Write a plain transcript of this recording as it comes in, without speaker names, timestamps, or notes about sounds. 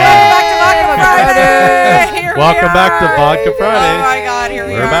Welcome back to Vodka Friday. Oh my God, here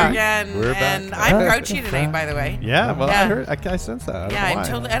we are back. again. We're and back. I'm grouchy today, by the way. Yeah, well, Yeah. I sense that.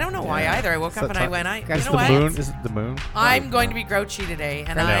 I don't know why either. I woke up and I went, you know what? Moon? Is it the moon? I'm going to be grouchy today,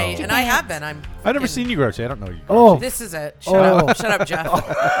 and I have been. I've never seen you grouchy. I don't know you. Oh, This is it. Shut up, Jeff.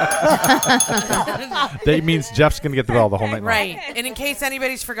 That means Jeff's going to get the ball the whole night long. Right. And in case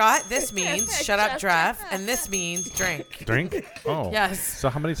anybody's forgot, this means shut up, Jeff, and this means drink. Drink? Oh. Yes. So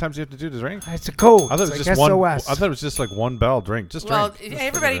how many times do you have to do to drink? it's a code. I thought it was It's just like one. SOS. I thought it was just like one bell drink. Just Well, drink.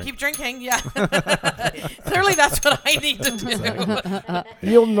 everybody keep drinking. Yeah. Clearly, that's what I need to do.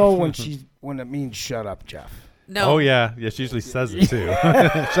 You'll know when it means shut up, Jeff. No. Oh yeah, she usually says it too.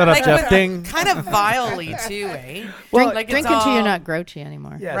 Shut up, Jeff. Ding. Kind of vilely too, eh? Well, Like Drink it's until all- you're not grouchy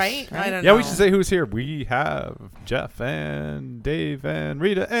anymore. Yes. Right? I don't Yeah, know. we should say who's here. We have Jeff and Dave and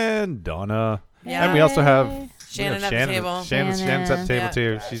Reta and Donna. Yeah. And we also have Shannon at the table. Shannon's at the table Yeah.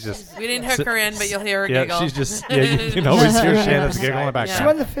 too. She's just We didn't hook her in, but you'll hear her yeah. giggle. She's just you can always hear Shannon's giggle in the Yeah. She background.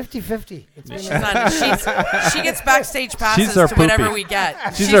 won the 50-50. It's been She's she gets backstage passes She's our to whatever poopy. we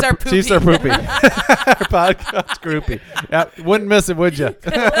get. She's our poopy. She's our poopy. Podcast groupie. Yeah, wouldn't miss it, would you?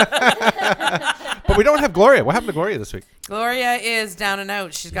 But we don't have Gloria. What happened to Gloria this week? Gloria is down and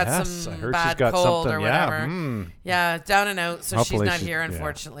out. She's got Yes, I some heard bad she's got cold something. or whatever. Yeah. Yeah, down and out. So Hopefully she's not she- here, yeah.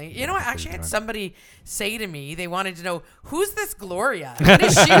 unfortunately. You know what? I actually had somebody say to me, they wanted to know, who's this Gloria? What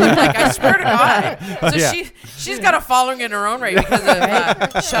does she look like? I swear to God. So Yeah. she's got a following in her own right because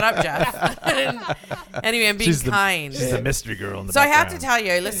of Shut Up, Jeff. Anyway, I'm being She's kind. She's the mystery girl in the So I have background. to tell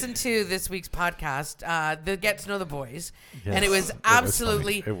you, I listened to this week's podcast, the Get to Know the Boys, Yes. and it was funny.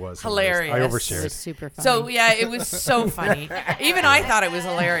 absolutely It was hilarious. I It overshared. was super fun. So yeah, it was so funny. Even I thought it was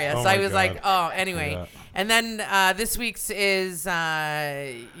hilarious. Oh I my was God. like, oh, anyway. Yeah. And then this week's is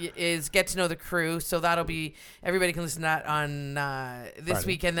Get to Know the Crew, so that'll be everybody can listen to that on this Friday.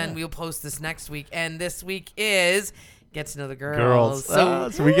 week, and then we'll post this next week. And this week is Get to Know the Girls. Girls. So,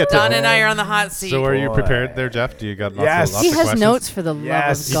 So we get to. Don and I are on the hot seat. So are you Boy. prepared there, Jeff? Do you got lots Yes. of lots he of has questions? notes for the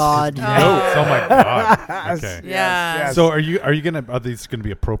Yes. love of God. Notes. Oh my God. Okay. Yeah. Yes. So are these gonna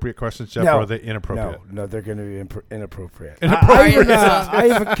be appropriate questions, Jeff, No. or are they inappropriate? No, they're going to be inappropriate. Inappropriate. I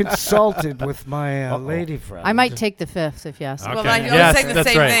even consulted with my lady friend. I might take the fifth if you ask. Okay. Well, I was Yes, saying the that's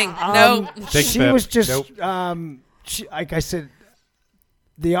same right. thing. No. Take She fifth. was just, Nope. like I said,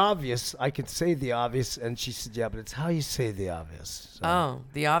 the obvious. I could say the obvious, and she said, "Yeah, but it's how you say the obvious." So Oh,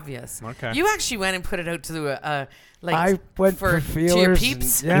 the obvious. Okay. You actually went and put it out to the like I went for to your feelers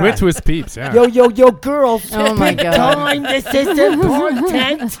peeps. and- yeah. He went to his peeps. Yeah. Yo, girls! Oh my Big God. time, this is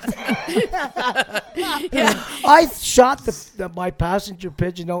important. I shot my passenger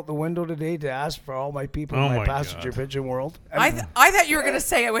pigeon out the window today to ask for all my people Oh in my my passenger God. pigeon world. I thought you were gonna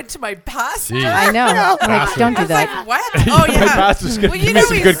say I went to my pastor. Gee. I know. Like, don't I do was that. like, what? Oh yeah. My pastor's gonna Well, give you me know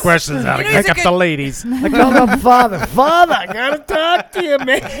some he's- good questions how to you know he's pick a up the good- ladies. I called up Father, I gotta talk to you,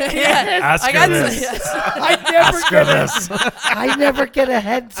 man. Yeah. Ask I her got this. I never get a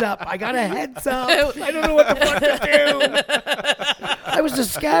heads up. I got a heads up. I don't know what the fuck to do. I was a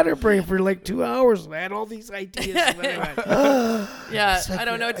scatterbrain for like 2 hours, and I had all these ideas. Yeah, I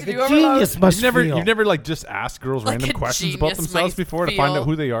don't know what to do. A Overload. genius must You've never like just asked girls Like random a questions about genius themselves might before to find feel. out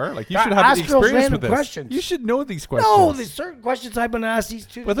who they are. Like you Yeah, should have ask the girls experience random with this. questions. You should know these questions. No, there's certain questions I've been asked these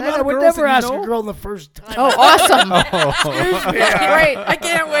two. With the Man, amount I of would girls never that you ask know? a girl the first time. Oh, awesome! Great. I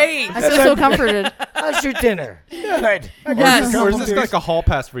can't wait. I feel so comforted. How's your dinner? Good. Yes. Or is this like a hall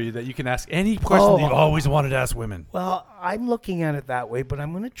pass for you that you can ask any question that you've always wanted to ask women? Well, I'm looking at it that way, but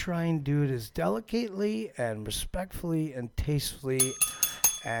I'm going to try and do it as delicately and respectfully and tastefully.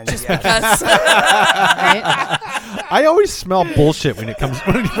 And yes. Yes. Right? I always smell bullshit when it comes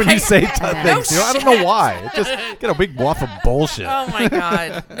when you say things. You know, I don't know why. It just get a big waft of bullshit. Oh my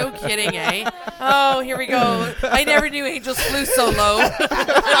God. No kidding, eh? Oh, here we go. I never knew angels flew so low. I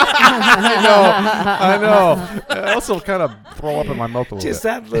know. I also kind of throw up in my mouth a little Just bit.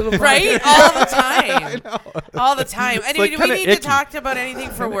 that little Right? All the time. All the time. Anyway, like do we kinda need to icky. talk about anything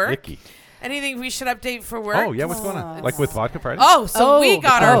for Kinda work? icky. Anything we should update for work? Oh yeah, what's going on? Like with Vodka Friday? Oh, so we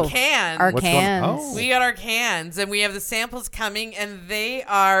got our Oh. cans. Our What's going on? cans. Oh. We got our cans, and we have the samples coming, and they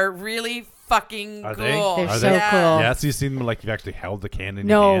are really fucking Are cool. they? They're Are so they? cool. Yeah, so you've seen them like you've actually held the can in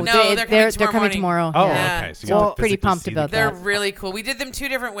No, your hand. No, they're they're coming coming tomorrow. tomorrow. Oh, Yeah. okay. So you Well, have to pretty physically pumped see about the They're that. really cool. We did them two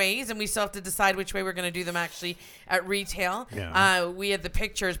different ways, and we still have to decide which way we're going to do them actually at retail. Yeah. We had the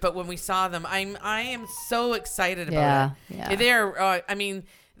pictures, but when we saw them, I am so excited about Yeah, it. yeah. They're, I mean,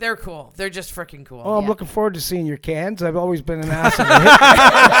 They're cool. They're just freaking cool. Oh, I'm looking forward to seeing your cans. I've always been an ass.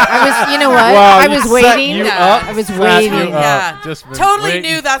 I was, you know what? Wow, I you was set waiting. you up, I was set waiting. you up. Yeah. Just been Totally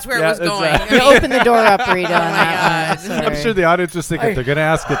waiting. knew that's where it was going. exactly. You opened the door up, Rita, on my that God. one. I'm sure the audience was thinking, they're going to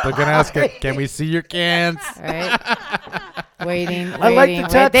ask it. They're going to ask it. Can we see your cans? Right? Waiting. I like the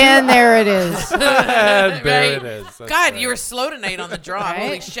tattoo. Then there it is. And there Right. it is. That's God, right. you were slow tonight on the draw. Right?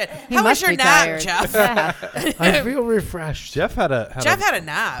 Holy shit. He How was must your be nap, tired. Jeff? Yeah. I feel refreshed. Jeff had a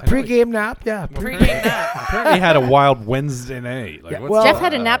nap. Pre-game nap, yeah. Pre-game nap. apparently had a wild Wednesday night. Like, Yeah, what's well, Jeff up?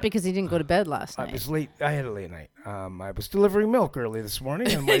 had a nap because he didn't go to bed last I night. was late. I had a late night. I was delivering milk early this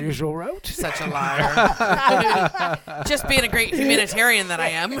morning on my usual route. Such a liar. Just being a great humanitarian that I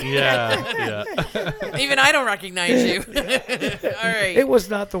am. Yeah. Even I don't recognize you. All right. It was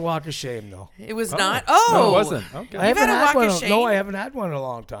not the walk of shame, though. It was Oh. not. Oh. No, it wasn't. Okay. I haven't had a had walk one. of shame? No, I haven't had one in a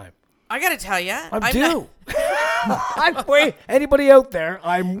long time. I got to tell you. I'm due. I'm way. Anybody out there?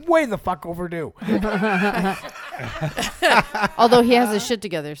 I'm way the fuck overdue. Although he has his shit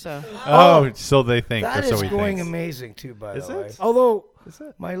together, so. Oh, so they think. That or so is he going thinks. amazing too, by Is the way. it? Although Is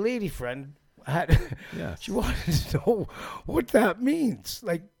it? my lady friend had, Yes. she wanted to know what that means.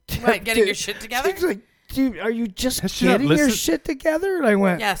 Like, What, getting your shit together? She's like, dude, are you just Has she not getting your listened- shit together? And I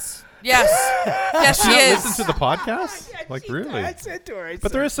went, Yes. Yes. Yes, she You is. listen to the podcast? Like, really? I said to her, I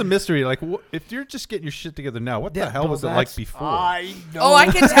But there is some mystery. Like, if you're just getting your shit together now, what the hell was it like before? I know. Oh, I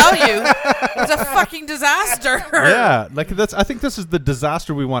can tell you. It's a fucking disaster. Yeah, like I think this is the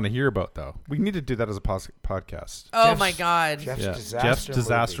disaster we want to hear about, though. We need to do that as a podcast. Oh, Jeff's- my God. Jeff's Yeah, disaster Jeff's movie.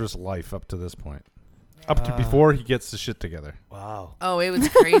 disastrous life up to this point, up to before he gets the shit together. Wow. Oh, it was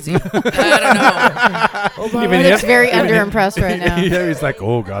crazy. I don't know. Hold on. Even He him- looks very underimpressed right now. Yeah, he's like,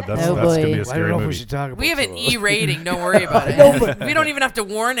 oh god, that's Oh, gonna boy. be a I don't scary know if we movie. should talk about We have an it. E rating. Don't worry about it. We don't even have to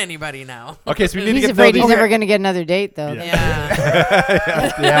warn anybody now. Okay, so we need He's to get afraid he's these- never going to get another date, though. Yeah.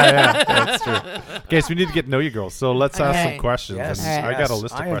 yeah, that's true. Okay, so we need to get to know you girls. So let's ask Okay. some questions. Yes, And All right. I got a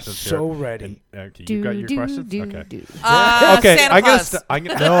list of I am questions so here. ready. And, okay, you got your questions? Okay. Okay, Santa I'm Claus.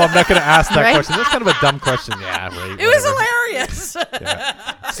 no, I'm not gonna ask that Right? question. That's kind of a dumb question. Yeah, right. It was whatever. hilarious.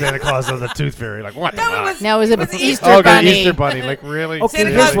 Yeah. Santa Claus or the Tooth Fairy. Like what? That one was- Now, is it It was Easter okay, Bunny? Easter Bunny. Like really? Okay, Santa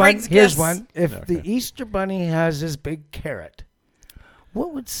here's Claus one. brings Here's gifts. one. If Okay. the Easter Bunny has his big carrot,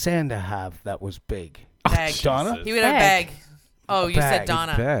 what would Santa have that was big? Bag. Donna? He would have a Bag. bag. Oh, you bag. said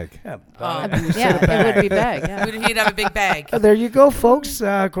Donna. Bag. Yeah, Oh. Yeah, it would be bag. Yeah. He'd have a big bag. There you go, folks.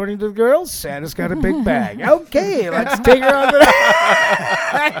 According to the girls, Santa's got a big bag. Okay, let's take her on the.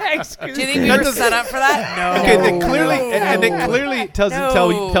 Do you think we were set up for that? No. Okay, then clearly, and it clearly doesn't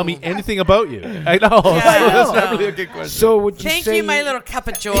tell me anything about you. I know. So that's not really a good question. So would you Thank say you, my little cup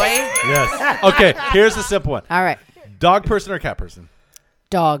of joy. Yes. Okay, here's a simple one. All right. Dog person or cat person?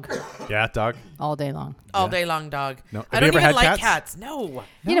 Dog. Yeah, dog. All day long. All day long dog. No. I Have you don't ever even had like cats? cats. No.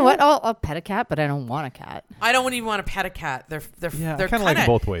 You know what? I'll pet a cat, but I don't want a cat. I don't even want to pet a cat. They're Yeah, I they're kind of like them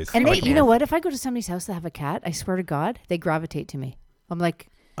both ways. And I like you them know both. what? If I go to somebody's house that have a cat, I swear to God, they gravitate to me. I'm like,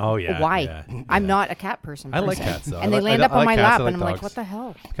 Oh yeah. why? yeah, I'm yeah. not a cat person. I like per se. cats, though. I And they like- land I up on like my cats, I lap, like and I'm like, dogs. what the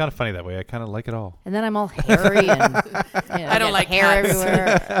hell? Kind of funny that way. I kind of like it all. And then I'm all hairy and I don't like hair cats.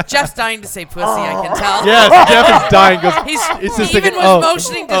 everywhere. Jeff's dying to say pussy. I can tell. Yes, Jeff is dying. Goes, He's just even thinking, was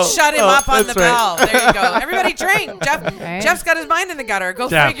motioning to shut him up on the that's right. bell. There you go. Everybody drink. Right. Jeff's got his mind in the gutter. Go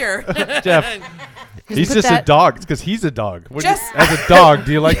Jeff. figure. Jeff. He's put just a that- dog. It's because he's a dog. What do you- Just- as a dog,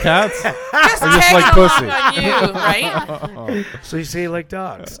 do you like cats? Just just tagging like along pussy. on you, right? So you say you like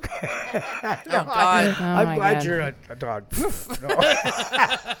dogs? Oh God. Oh I'm my glad God. you're a dog.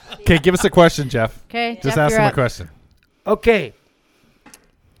 Okay, give us a question, Jeff. Okay, Just Jeff, ask you're him a up. question. Okay.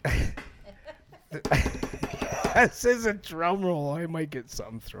 This is a drum roll. I might get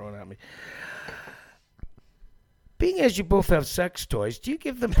something thrown at me. Being as you both have sex toys, do you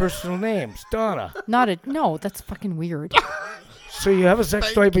give them personal names? Donna. No, that's fucking weird. So you have a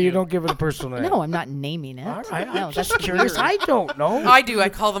sex toy, but you don't give it a personal name? No, I'm not naming it. All right, No, I'm just that's curious. weird. I don't know. I do. I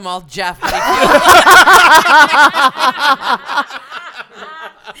call them all Jeff. How do you feel?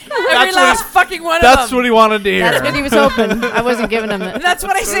 Every last fucking one of That's them. what he wanted to hear. That's what he was hoping. I wasn't giving him And it. that's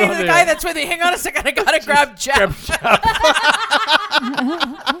what I say to the guy. That's where they hang on a second. I gotta grab Jeff.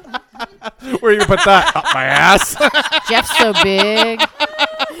 Where you put that? Up my ass. Jeff's so big.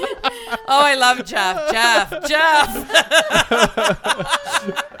 Oh, I love Jeff. Jeff.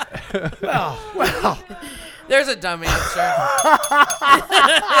 Well, There's a dumb answer.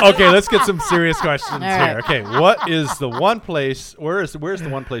 Okay, let's get some serious questions All right. here. Okay, what is the one place? Where's the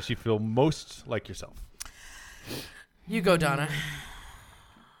one place you feel most like yourself? You go, Donna.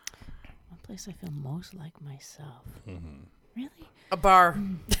 One place I feel most like myself. Really? A bar.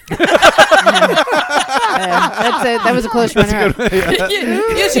 That was a close runner-up.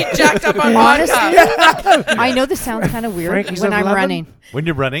 She jacked up on Honestly, vodka. I know this sounds kind of weird Frankie's when of I'm lemon? running. When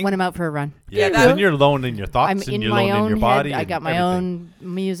you're running, When I'm out for a run. yeah, Yeah, then you're alone in your thoughts I'm and in you're my alone own in your head. body. I and got my everything.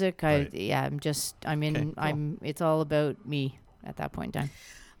 own music. Right. I'm just. I'm in. Okay, cool. It's all about me at that point in time.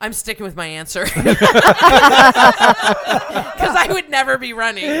 I'm sticking with my answer. Because I would never be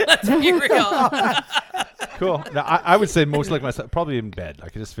running. Let's be real. Cool. Now, I would say most like myself, probably in bed. I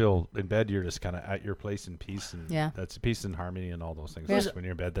can just feel in bed you're just kind of at your place in peace, and Yeah. that's peace and harmony and all those things. Yeah. Just when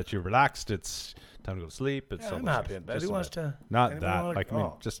you're in bed, that you're relaxed. It's time to go to sleep. It's Yeah, all I'm those happy things. in bed. Just Who in wants bed. to? Not anyone that. wanna- Like I mean,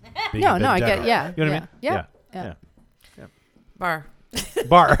 oh. just being No, in no, bed I in get. general. Yeah. You know what I mean? Yeah. Bar.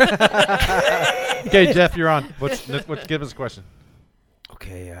 Bar. Okay, Jeff, you're on. Give us a question.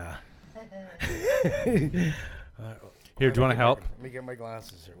 Okay. Here, do you want to help? Let me get my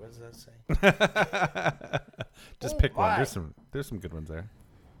glasses here. What does that say? Just Oh, pick one. why? There's some good ones there.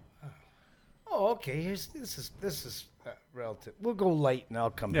 Oh, okay. This is relative. We'll go light, and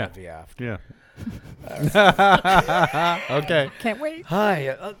I'll come Yeah. heavy after. Yeah. Okay. Can't wait.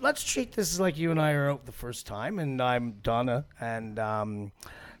 Hi. Let's treat this like you and I are out the first time, and I'm Donna, and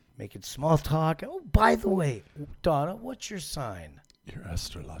making small talk. Oh, by the way, Donna, what's your sign? Your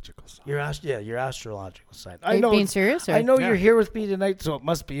astrological sign. Your astrological sign. Are you being serious? Or? I know Yeah. you're here with me tonight, so it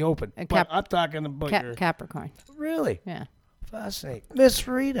must be open. A But I'm talking about your. Capricorn. Really Yeah. fascinating, Miss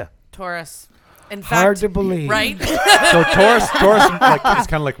Rita. Taurus. In Hard fact, to believe, right? So Taurus, like it's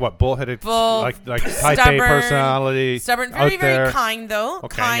kind of like what bullheaded, Bull, like type A stubborn, personality, Stubborn, out very, very there. kind though.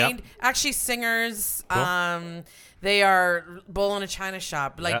 Okay, kind. yep. Actually, singers. Cool. They are bull in a china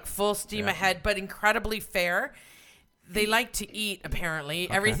shop, like Yep. full steam Yep. ahead, but incredibly fair. They like to eat, apparently.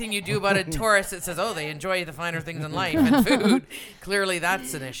 Okay. Everything you do about a Taurus, it says, oh, they enjoy the finer things in life and food. Clearly,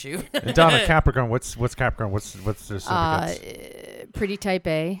 that's an issue. And Donna, Capricorn. What's Capricorn? What's their significance? Pretty type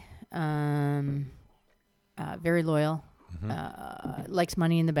A. Very loyal. Likes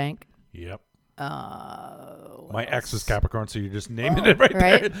money in the bank. Yep. What My ex was else? Capricorn, so you're just naming it right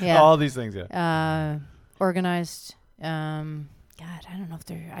Right? there. Yeah. All these things. Yeah. Organized. God, I don't know if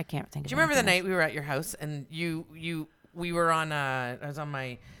they're. I can't think. Do of you remember the anything night we were at your house and we were on? I was on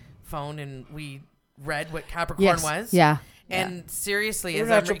my phone and we read what Capricorn else. was. Yeah. And seriously, You're as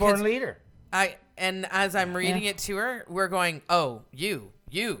a I'm natural born leader. as I'm reading it to her, we're going, oh, you.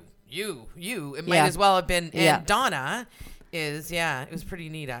 It might Yeah. as well have been. And Yeah. Donna is, it was pretty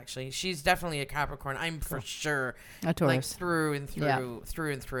neat actually. She's definitely a Capricorn. I'm for sure A Taurus. like through and through, Yeah.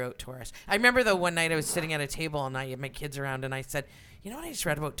 through and throughout Taurus. I remember though one night I was sitting at a table and I had my kids around and I said, you know what I just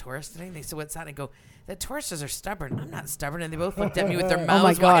read about Taurus today? And they said, what's that? And I go, the Tauruses are stubborn. I'm not stubborn. And they both looked at me with their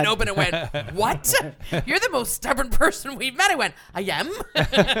mouths wide God. open and went, what? You're the most stubborn person we've met. I went, I am.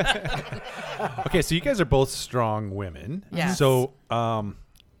 Okay, so you guys are both strong women. Yes. So,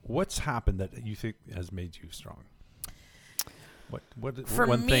 what's happened that you think has made you strong? What For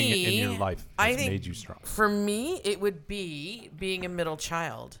one thing in me, your life I has think made you strong? For me, it would be being a middle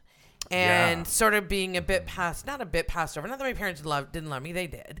child and sort of being not a bit passed over. Not that my parents didn't love me, they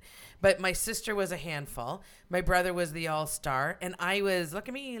did. But my sister was a handful. My brother was the all-star. And I was, look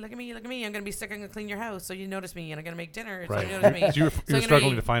at me. I'm going to be sick. I'm going to clean your house. So you notice me. And I'm going to make dinner. So Right. you notice me. So you were So I'm gonna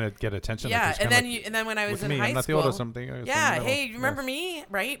struggling be- to get attention. Yeah, like and then when I was in me, high I'm not school, the oldest, something. hey, you remember me,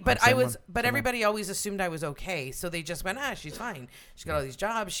 right? But I'm I was, someone. but everybody always assumed I was okay, so they just went, she's fine. She's got all these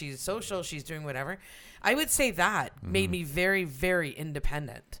jobs. She's social. She's doing whatever. I would say that made me very, very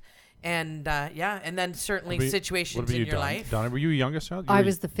independent, and and then certainly What situations about in you, your Donna? life. Donna, were you youngest child? I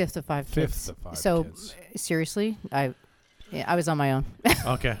was the fifth of five kids. Fifth of five So kids. seriously, I was on my own.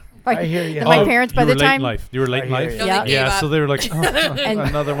 Okay. I hear you. And my parents, by you the were late in time, life. You were late in I hear life. you. No, Yeah. they gave Yeah, up. so they were like,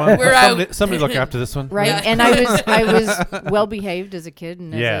 another one. We're out. Somebody look after this one. right? Yeah. And I was well behaved as a kid,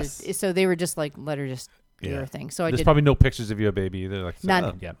 and Yes. so they were just like, let her just do Yeah. her thing. So I There's did. probably no pictures of you a baby either. Like,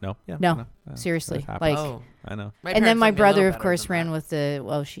 None. No. Seriously, That happens. like. Oh, I know. my And then parents my let me a brother, little of better course, than ran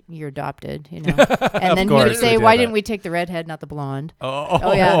that. with you're adopted, And then he course would they say, did why that. didn't we take the redhead, not the blonde? Oh,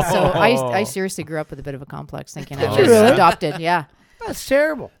 Oh yeah. So I seriously grew up with a bit of a complex, thinking I Oh, was yeah. adopted. Yeah. That's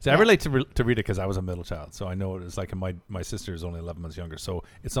terrible. See, I relate to Rita because I was a middle child, so I know what it's like. And my sister is only 11 months younger, so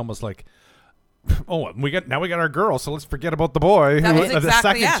it's almost like, we got our girl, so let's forget about the boy, That was the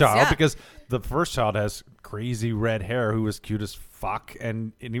exactly second us, child, yeah. because the first child has crazy red hair, who was cute as fuck,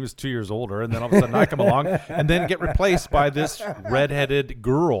 and he was 2 years older, and then all of a sudden I come along and then get replaced by this redheaded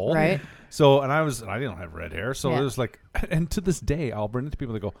girl, Right. So, and I didn't have red hair, so Yeah. it was like, and to this day, I'll bring it to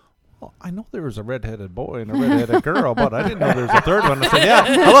people that go, well, I know there was a redheaded boy and a redheaded girl, but I didn't know there was a third one. I said, yeah,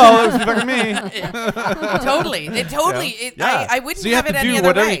 hello, that was fucking me. Totally. I wouldn't so you have have it to any do other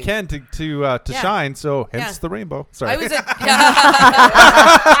whatever way. you can to shine. So hence the rainbow. Sorry. I was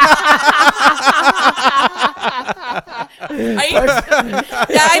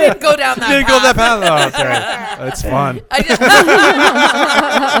I didn't go down that You didn't path. go that path. Oh, sorry. It's fun.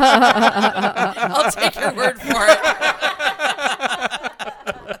 I'll take your word for it.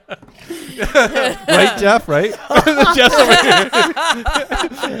 Right, Jeff? Right? Jeff's over here.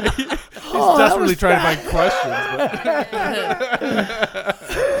 He's desperately trying to find questions.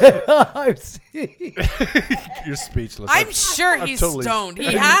 You're speechless. I'm sure he's totally stoned.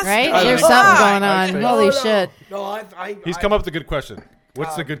 He has Right? to. There's Why? something going on. Holy shit. No, He's come up with a good question.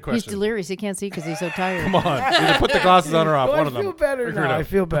 What's the good He's question? delirious. He can't see because he's so tired. Come on. Either put the glasses on or off. No, One of I them. feel better Figure it now. out. I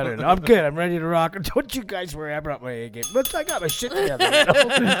feel better now. I'm good. I'm ready to rock. Don't you guys worry. I brought my A game. Look, I got my shit together. You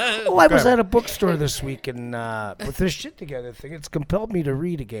know? Oh, I was at a bookstore this week, and with this shit together thing, it's compelled me to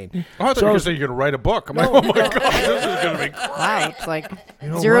read again. Oh, I thought you were going to say you're going to write a book. I'm like, oh my God, this is going to be Wow, it's like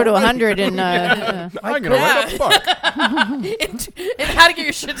know 0 to what? 100 in I'm going to write a book. And how to get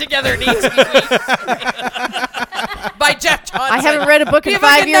your shit together in 18 weeks. By Jeff Johnson. I haven't read a book in Be 5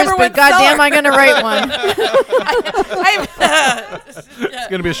 like a years, number but one seller. goddamn, I'm going to write one. It's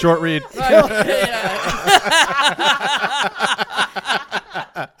going to be a short read.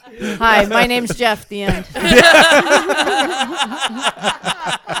 Hi, my name's Jeff. The end.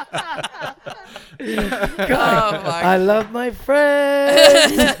 I love my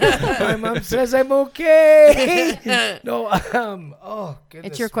friends. My mom says I'm okay. No, oh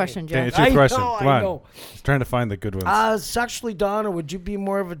goodness. It's your me. question, Okay, Jeff. it's your I question. know, Come I on. know. He's trying to find the good ones. Sexually, Donna, would you be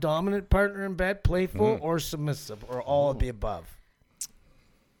more of a dominant partner in bed, playful or submissive, or all of the above?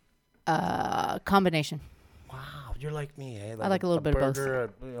 Combination. Wow, you're like me, eh? I like a little bit of both. burger,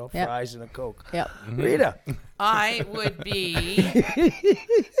 Yep. fries, and a Coke. Yep. Rita. I would be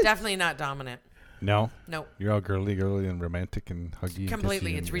definitely not dominant. No? No. You're all girly and romantic and huggy. and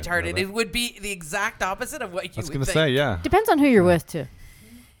Completely. kissy It's and retarded. all It that. would be the exact opposite of what you I was would going to think. say, yeah. Depends on who you're with, too.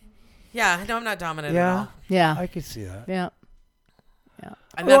 Yeah, no, I'm not dominant at Yeah, all. Yeah. I could see that. Yeah.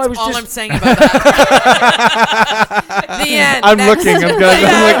 And Well, I that's was all just- I'm saying about that. The end. I'm Next. looking. I'm good. Yeah,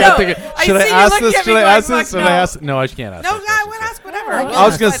 I'm looking. no. I'm thinking, I should I see you ask looking this? at me Should I going, ask this? fuck Should I no. ask? No, I can't ask. No, that I question. would ask whatever. I We'll I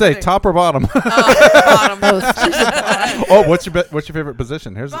was going to decide say the top or bottom. thing. Bottom. Oh, what's your favorite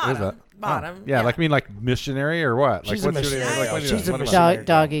position? Here's that. Bottom. Bottom. Oh, yeah, like missionary or what? She's like a what's missionary. what are you She's doing? a What missionary. about-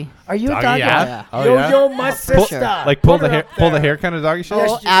 Doggy. Are you a Doggy, doggy? yeah? Oh, yo, yeah? yo, my sister. Like pull Put the her hair, up there. kind of doggy shit.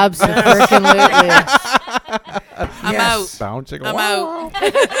 Oh, absolutely. I'm Yes. Bound chicken. out. I'm out.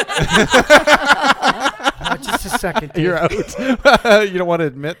 Just a second. You're out. You don't want to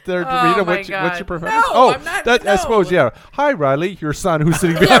admit there, Oh, Rita, my what's your God. preference? No, oh, I'm not- that I no. suppose, yeah. Hi, Riley, your son who's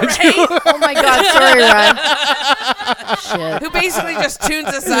sitting behind you. Right? Oh, my God. Sorry, Ryan. Shit. Who basically just tunes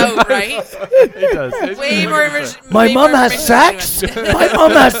us out, right? He does. Way more. My way mom more has information sex. My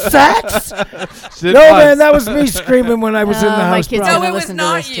mom has sex. Shit No, buds. man, that was me screaming when I was in the my house. kids bro. No, gonna it was listen to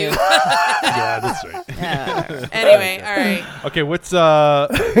not this, you. too. Yeah, that's right. Anyway, all right. Okay, what's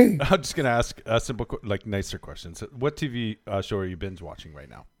I'm just gonna ask a simple, nicer questions. What TV show are you binge watching right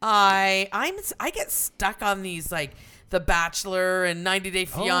now? I get stuck on these like The Bachelor and 90 Day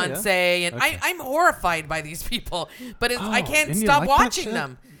Fiance, and Okay. I'm horrified by these people, but I can't and you stop like that watching shit?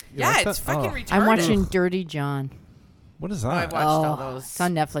 them. You Yeah, like it's that? fucking Oh. retarded. I'm watching Dirty John. What is I that? watched all those. It's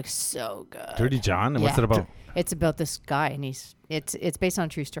on Netflix. So good. Dirty John. And what's Yeah. it about? It's about this guy, and it's based on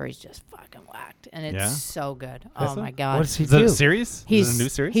true stories. Just fucking whacked, and it's Yeah? so good. Oh my God. What does he Is it do? a series? He's is it a new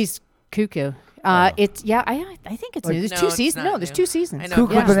series? He's cuckoo. It's I think it's new. There's No, two it's seasons. not No, there's new. 2 seasons. I know.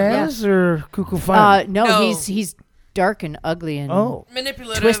 Cuckoo Yeah. bananas or cuckoo fire? No, No. he's dark and ugly and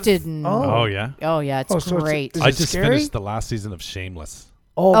Manipulative. twisted and oh yeah. it's Oh, so it's- great. is I it just scary? finished the last season of Shameless.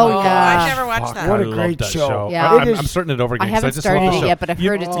 Oh, Oh, my Oh, God. I've never watched Fuck, that. What a I love great that show. Yeah. It I'm is- starting it over again. I 'cause haven't just started love the it show. yet, but I've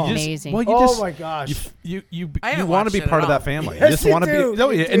heard it's you just- amazing. well, you Oh just, my gosh. You I you haven't want to watched be it part at of that all. family. Yes, you just you want to do. be. Oh,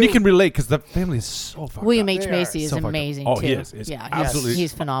 You yeah, and you do. can relate because the family is so fucked William up. H. They are. Macy is So fucked up. amazing Oh, too. he is. It's Yeah, absolutely-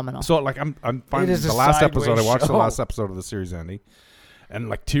 he's phenomenal. So like I'm finding is a the last episode. I sideways watched the show. last episode of the series, Andy, and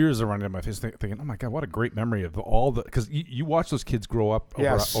like tears are running down my face, thinking, "Oh my God, what a great memory of all the." Because you watch those kids grow up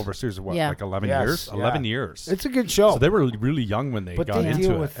Yes. over a series of what, Yeah. like 11 Yes, years. yeah. 11 years. It's a good show. So they were really young when they But got they into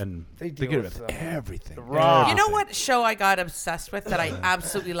deal it, with- and they they deal get with with, everything. the raw. You know what show I got obsessed with that I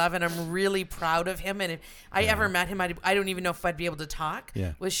absolutely love, and I'm really proud of him. And if I ever met him, I don't even know if I'd be able to talk.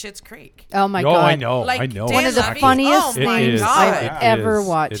 Yeah. Was Schitt's Creek. Oh my Oh, God! I know. Like I know. Dan One of the Levy. funniest Oh my It is. God. I've It ever is.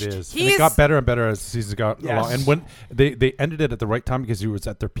 watched. It is. And He's- it got better and better as the seasons got Yes. along. And when they ended it at the right time because he was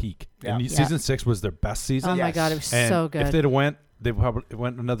at their peak. Yeah. And Yeah. season 6 was their best season. Oh my Yes. God, it was And so if good. they'd have went they probably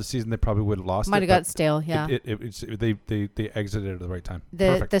went another season. They probably would have lost. Might it, have but got stale. Yeah. They exited at the right time. The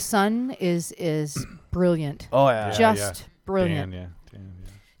Perfect. the son is brilliant. Oh yeah. Just brilliant. Dan,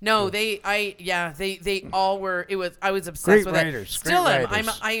 No, they all were. I was obsessed Great with writers, it. Still great am.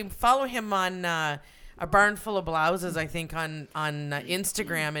 writers. I follow him on A Barn Full of Blouses, I think, on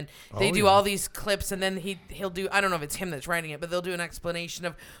Instagram, and they do all these clips, and then he'll do. I don't know if it's him that's writing it, but they'll do an explanation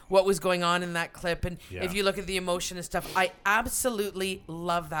of what was going on in that clip, and if you look at the emotion and stuff, I absolutely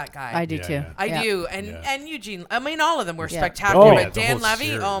love that guy. I do too. yeah. I do, and Eugene. I mean, all of them were Yeah. spectacular. Oh, but yeah, the Dan whole Levy,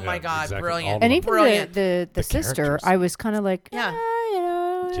 series, oh my yeah, God, exactly. brilliant. All And the even Brilliant. the sister, characters. I was kind of like, Yeah.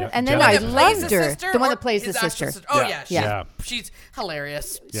 and then Jenna. I That plays loved the her. sister The one or that plays the his actual sister. Oh Yeah. yeah, Yeah. she's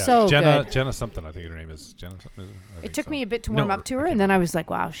hilarious. Yeah. So Jenna, good. Jenna something. I think her name is Jenna something. I think It took so. me a bit to warm No, up to I her, can't and then I was like,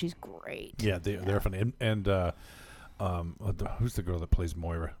 wow, she's great. Yeah, they're funny. And who's the girl that plays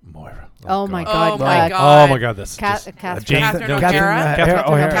Moira? Oh my God. God. Oh my Oh God. my God, this Catherine Catherine O'Hara. Catherine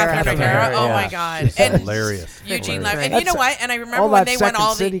O'Hara. Catherine O'Hara. Oh my God. She's And hilarious. Eugene Hilarious. Levy. And you know what? And I remember all when that they won Second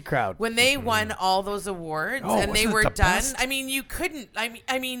all City the crowd. when they won all those awards Oh, and they wasn't it were the done. best? I mean, you couldn't.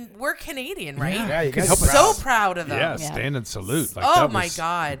 I mean, we're Canadian, right? Yeah, you Couldn't guys help it. So proud of them. Yeah, Yeah. stand and salute. Like, Oh that my was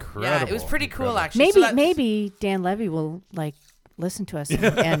God. Yeah, it was incredible, pretty cool incredible. actually. So Maybe Dan Levy will like listen to us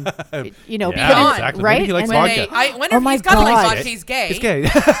and you know, Yeah, put in- exactly. right? Maybe he likes And when vodka. I wonder Oh if my he's got to like God. vodka. He's gay. It's gay.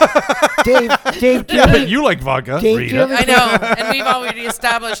 Dave, Yeah, but you like vodka. Dave, Rita. do you ever- I know, and we've already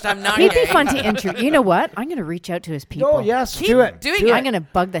established I'm not he'd gay. be fun to intro. You know what? I'm going to reach out to his people. Oh yes, Keep do it. doing do it. I'm going to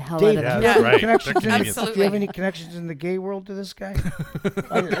bug the hell Dave, out do of you them. have any Right. connections? They're Do Absolutely. you have any connections in the gay world to this guy? No,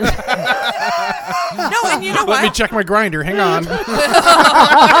 and you know Let me what? check my grinder. Hang on.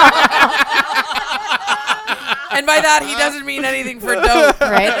 And by that, he doesn't mean anything for dope.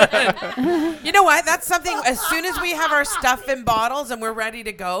 Right? You know what? That's something. As soon as we have our stuff in bottles and we're ready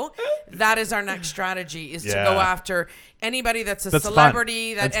to go, that is our next strategy: is to go Yeah. after anybody that's a That's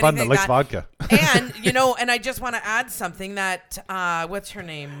celebrity. fun. That That's fun. That anything likes vodka. And you know, and I just want to add something that what's her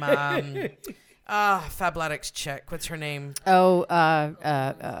name? Fabletics chick. What's her name? Oh,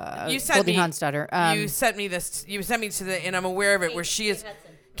 You sent Goldie me. Hawn's daughter. You sent me this. You sent me to the, and I'm aware of it. Where she is.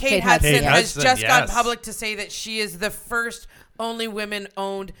 Kate Kate Hudson Hudson, has yes. just gone Yes. public to say that she is the first only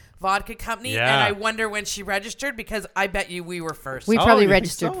women-owned vodka company, Yeah. and I wonder when she registered because I bet you we were first. we Oh, probably you think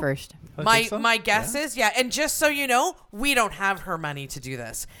registered so? first. My guess is and just so you know, we don't have her money to do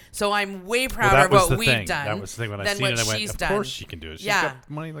this, so I'm way Well, prouder that of was what the we've thing. done That was the thing when I than seen what it. I went, she's of done. course she can do it. She's Yeah. got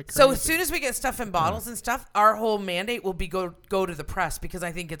money like So crazy. as soon as we get stuff in bottles and stuff, our whole mandate will be go to the press because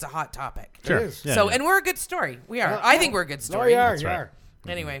I think it's a hot topic. Sure. It is. Yeah, So yeah. and we're a good story. We are. I think we're a good No, story. you are. That's You right. are.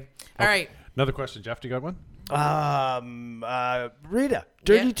 Anyway, all right. Another question, Jeff. Do you got one? Rita,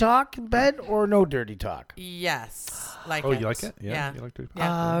 dirty Yeah. talk in bed or no dirty talk? Yes. Like Oh, it. you like it? Yeah. You like to?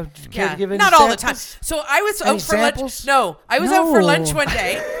 Yeah. Care to give any Not all the time. samples? So I was Any out for lunch. samples? No, I was out for lunch No. one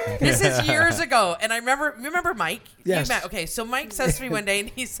day. This is years ago, and I remember Mike. Yes. You met, okay, so Mike says to me one day, and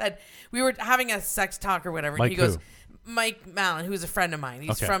he said we were having a sex talk or whatever. Mike and he goes, who? Mike Mallon, who's a friend of mine.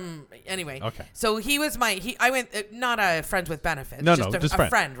 He's Okay. from anyway. Okay. So he was I went not a friends with benefits. No, just no, a, just a friend.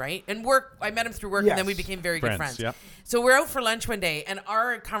 friend, right? And work. I met him through work, Yes. and then we became very good Friends, friends. yeah. So we're out for lunch one day, and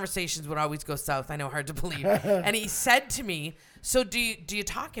our conversations would always go south. I know, hard to believe. And he said to me, "So do you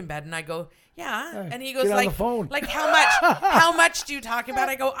talk in bed?" And I go, "Yeah." And he goes, get on "Like the phone." like how much? How much do you talk about?"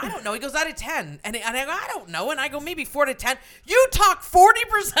 I go, "I don't know." He goes, "Out of 10," and I go, "I don't know." And I go, "Maybe 4 to 10." You talk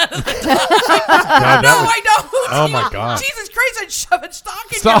 40% of the time. God, No, that was- I don't. Oh, my God. Jesus Christ! I'd shove a stock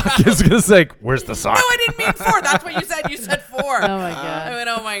in your Sock mouth. is gonna say, "Where's the sock?" No, I didn't mean 4. That's what you said. You said 4. Oh my God. I went,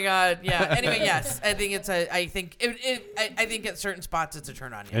 oh my God. Yeah. Anyway, yes. I think it's I think at certain spots it's a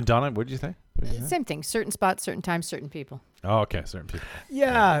turn on. Yeah. And Donna, what did you say? Same thing. Certain spots, certain times, certain people. Oh, okay, certain people.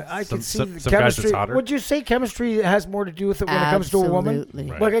 Yeah, I can see some the guys it's chemistry. hotter. Would you say chemistry has more to do with it when it comes to a woman?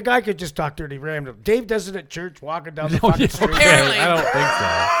 Absolutely. Right. Like a guy could just talk dirty random. Dave does it at church, walking down the Oh, fucking yeah, street. okay. Apparently. I don't think so.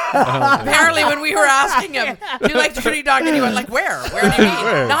 I don't think Apparently, when we were asking him, "Do you like dirty dog?" and he went like, "Where? Where do you mean?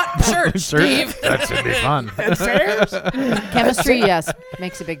 Where? Not church, Church? Steve." That should be fun. Chemistry, yes,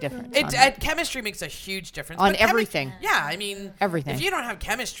 makes a big difference. on that. Chemistry makes a huge difference On But everything. Yeah, I mean, Everything. If you don't have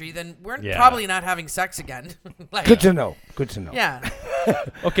chemistry, then we're Yeah. probably not having sex again. Like, Good to know. Good to know. yeah,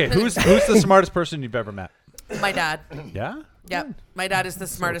 Okay, who's the smartest person you've ever met? my dad. Yeah. Yep, my dad is the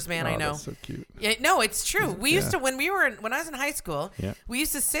smartest man I Oh, know. That's so cute. Yeah, no, it's true. We used to when I was in high school. Yeah. We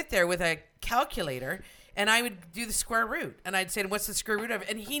used to sit there with a calculator, and I would do the square root, and I'd say, "What's the square root of?"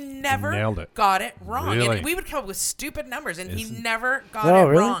 And he never Nailed it. got it wrong. Really? And we would come up with stupid numbers, and he Isn't- never got Oh, it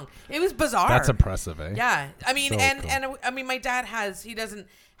really? wrong. It was bizarre. That's impressive, eh? Yeah, I mean, So and cool. I mean, my dad he doesn't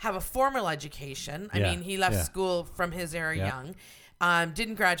have a formal education. I Yeah, mean, he left yeah. school from his era Yeah. young.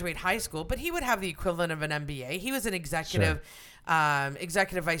 Didn't graduate high school, but he would have the equivalent of an MBA. He was an executive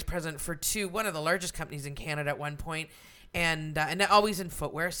executive vice president for one of the largest companies in Canada at one point, and always in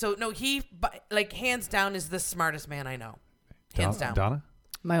footwear. So no, he like hands down is the smartest man I know. Hands down. Donna?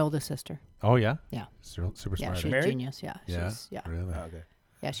 My oldest sister. Oh, yeah? Yeah. Super Yeah, smart. she's a Married? genius. Yeah. Yeah? She's, yeah. Really? Okay.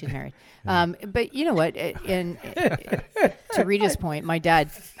 Yeah, she's married. But you know what? To Rita's point, my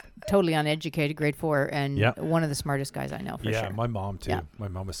dad, totally uneducated, grade 4, and one of the smartest guys I know for sure. Yeah, my mom too. Yeah. My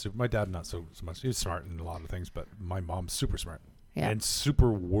mom was super. My dad not so much. He was smart in a lot of things, but my mom's super smart and Yeah.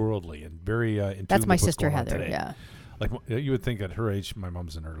 super worldly and very in tune That's with my what's sister going on Heather. today. Yeah. Like you would think at her age, my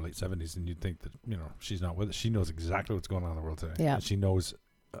mom's in her late 70s, and you'd think that she's not with it. She knows exactly what's going on in the world today. Yeah. And she knows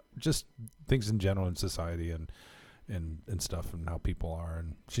just things in general in society and stuff and how people are,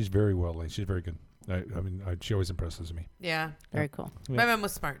 and she's very worldly. She's very good. I mean, she always impresses me. Yeah. Very cool. Yeah. My mom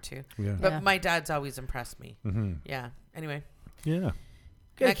was smart too. Yeah. But my dad's always impressed me. Mm-hmm. Yeah. Anyway. Yeah.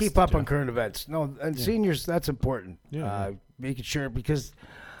 Gotta Next. keep up on current events. No, and seniors, that's important. Yeah. Making sure, because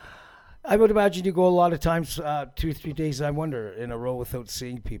I would imagine you go a lot of times, 2 or 3 days, I wonder, in a row without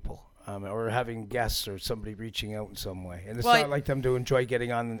seeing people. Or having guests or somebody reaching out in some way. And it's not like them to enjoy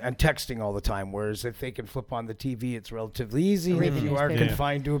getting on and texting all the time, whereas if they can flip on the TV, it's relatively easy. Read If the you are newspaper.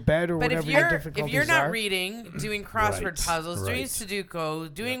 confined to a bed or But whatever if your difficulties you're not are. reading, doing crossword Right, puzzles, doing right.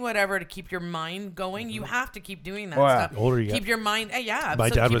 Sudoku, doing whatever to keep your mind going, you have to keep doing that Oh, yeah. stuff. The older you Keep get. your mind, yeah. My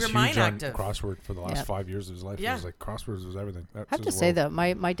so dad keep was your mind huge on active. crossword for the last Yeah. 5 years of his life. Yeah. It was like crosswords was everything. I have to say though,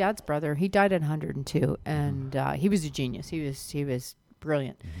 my dad's brother, he died at 102, and he was a genius. He was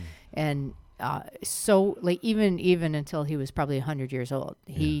brilliant, and so like even until he was probably 100 years old,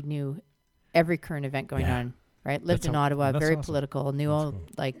 he knew every current event going on. Right, lived in Ottawa, very political, knew all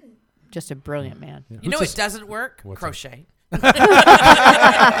like just a brilliant man. Yeah. You know what doesn't work? What's Crochet.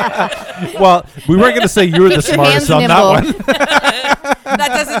 Well, we weren't going to say you were the smartest on that one.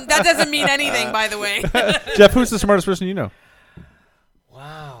 That doesn't mean anything, by the way. Jeff, who's the smartest person you know?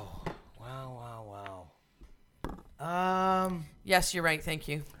 Wow. Yes, you're right. Thank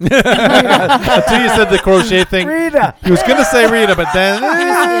you. Until you said the crochet thing. Rita. He was going to say Rita, but then...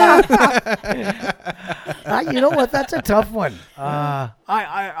 You know what? That's a tough one. I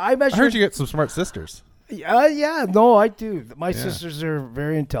measure. I heard you get some smart sisters. Yeah, no, I do. My sisters are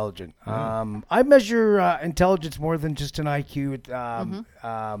very intelligent. I measure intelligence more than just an IQ.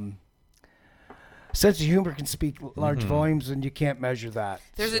 Sense of humor can speak large volumes, and you can't measure that.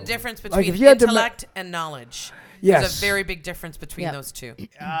 There's a So- difference Like, between if you had to intellect and knowledge. Yes. There's a very big difference between those two.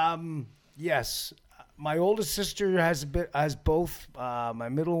 Yes. My oldest sister has both. My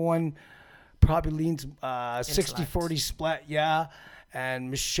middle one probably leans 60-40 split, and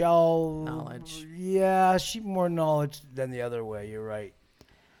Michelle, Knowledge. Yeah, she more knowledge than the other way. You're right.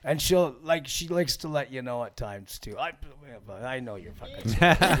 And she likes to let you know at times too. I know you're fucking.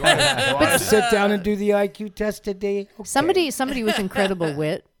 You want to sit down and do the IQ test today? Okay. Somebody with incredible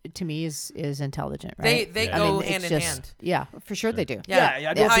wit to me is intelligent, right? They I go mean, hand it's in just- hand. Yeah, for sure they do. Yeah,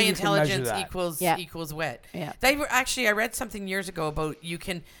 I don't high think you can measure intelligence that. equals wit. Yeah. They were actually, I read something years ago about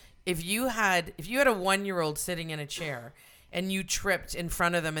if you had a 1-year-old sitting in a chair and you tripped in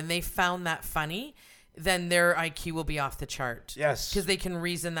front of them and they found that funny, then their IQ will be off the chart. Yes. Because they can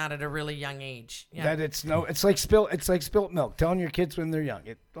reason that at a really young age. Yeah. That it's like spilt milk. Telling your kids when they're young,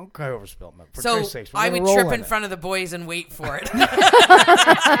 don't cry over spilt milk. For So Christ's sakes, we're I gonna would roll trip on in it. front of the boys and wait for it.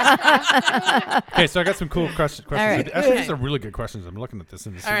 Okay, so I got some cool questions. right. Actually, these are really good questions. I'm looking at this,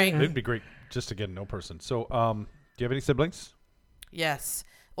 and All right. it'd be great just to get to know a person. So, do you have any siblings? Yes.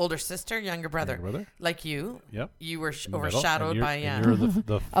 Older sister, younger brother. Younger brother? Like you. Yep. You were In the middle, overshadowed and by, and you're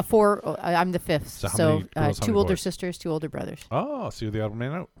the A 4. I'm the 5th. So how So, many girls, how 2 many older boys? sisters, 2 older brothers. Oh, so you're the odd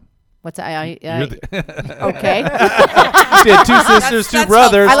man out. What's I You're the, okay. so you had 2 sisters, 2 that's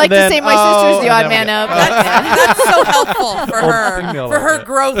brothers. I like and to then, say my sister's the and odd then man we out. get- but- That's so helpful for her, female for her like that.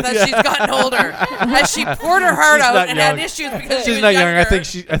 growth as she's gotten older, as she poured her heart She's out not and had young. issues because She's she was not young. I younger. think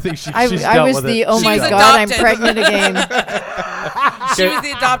she's I dealt was with the it. oh She my was god, I'm adopted. pregnant again. She was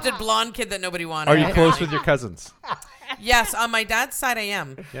the adopted blonde kid that nobody wanted. Are you close with your cousins? Yes, on my dad's side, I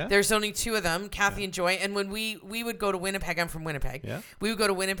am. Yeah? There's only 2 of them, Kathy and Joy. And when we would go to Winnipeg, I'm from Winnipeg. Yeah. We would go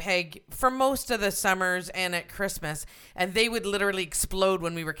to Winnipeg for most of the summers and at Christmas, and they would literally explode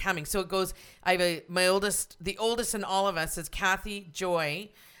when we were coming. So it goes. The oldest in all of us is Kathy, Joy,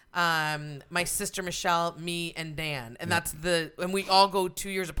 my sister Michelle, me, and Dan, and and we all go 2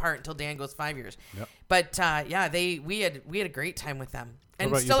 years apart until Dan goes 5 years. Yep. But we had a great time with them, and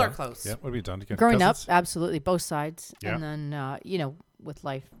What about still you, are Don? close. Yeah. What have you done? Do you get Growing up, cousins? absolutely, both sides. Yeah. And then, with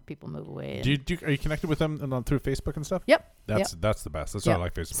life, people move away. Are you connected with them through Facebook and stuff? Yep. That's the best. That's why I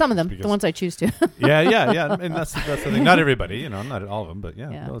like Facebook. Some of them, the ones I choose to. yeah, and that's the thing. Not everybody, not all of them, but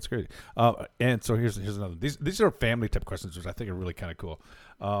no, that's great. And so here's another. These are family type questions, which I think are really kind of cool.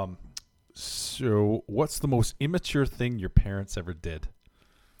 So, what's the most immature thing your parents ever did?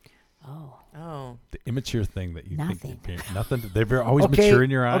 Oh. The immature thing that you Nothing. think your parents, nothing. They were always mature in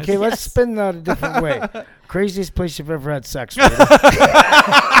your eyes. Okay, let's spin that a different way. Craziest place you've ever had sex with.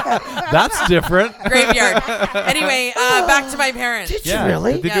 That's different. Graveyard. Anyway, back to my parents. Did you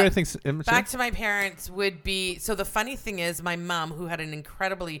really? Did they do anything immature? Back to my parents would be, so the funny thing is my mom, who had an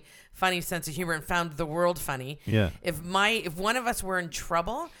incredibly funny sense of humor and found the world funny. Yeah. If one of us were in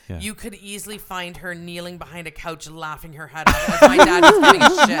trouble, you could easily find her kneeling behind a couch laughing her head off as my dad was giving a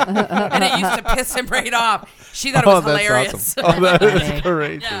shit. And it used to piss him right off. She thought it was hilarious. Awesome. That is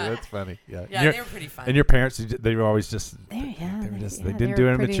crazy. Yeah. That's funny. Yeah, they were pretty fun. And your parents, they were always just, they didn't do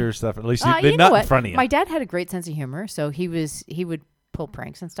immature stuff. At least they're not in front of you. My dad had a great sense of humor, so he would pull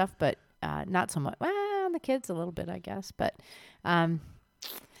pranks and stuff, but not so much. Well, the kids a little bit, I guess, but they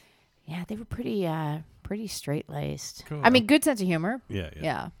were pretty straight laced. Cool. I mean, good sense of humor.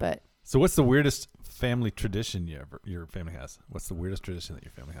 Yeah, but. So, what's the weirdest family tradition your family has? What's the weirdest tradition that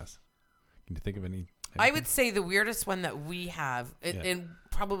your family has? Can you think of any? I would say the weirdest one that we have, and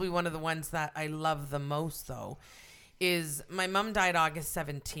probably one of the ones that I love the most, though, is my mom died August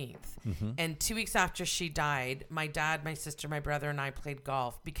 17th. Mm-hmm. And 2 weeks after she died, my dad, my sister, my brother, and I played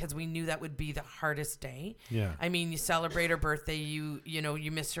golf because we knew that would be the hardest day. Yeah. I mean, you celebrate her birthday, you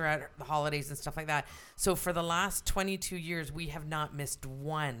miss her at the holidays and stuff like that. So for the last 22 years, we have not missed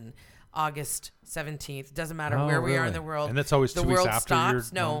one August 17th. Doesn't matter where we are in the world. And that's always the 2 weeks world after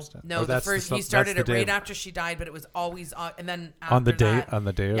stops. your No. The first he started it right after she died, but it was always and then after on the day that, on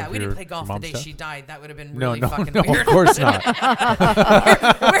the day. Yeah, of we didn't your play golf the day death? she died. That would have been really fucking no, weird. Of course not.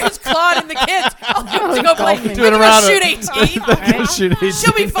 Where's Claude and the kids? Oh, you have to go play. Do it around shoot 18. Right? Shoot 18.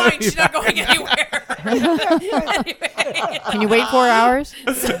 She'll be fine. She's not going anywhere. Anyway. Can you wait 4 hours?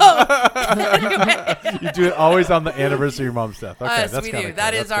 Anyway. You do it always on the anniversary of your mom's death. Okay, that's we kind do. of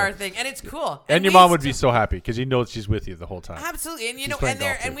That cool. is our thing, and it's cool. And your mom would be so happy because you know she's with you the whole time. Absolutely, and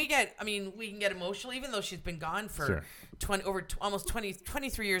we can get emotional, even though she's been gone for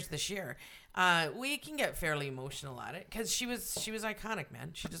 23 years this year. We can get fairly emotional at it because she was iconic,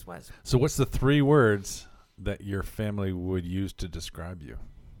 man. She just was. So, what's the 3 words that your family would use to describe you?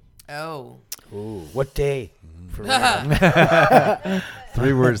 Ooh, what day? For 3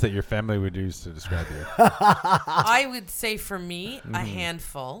 words that your family would use to describe you. I would say for me, a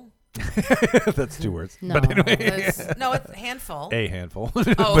handful. That's 2 words. No. But anyway. It's a handful. A handful.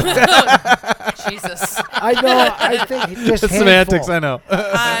 Oh, Jesus. I know. I think just semantics, I know.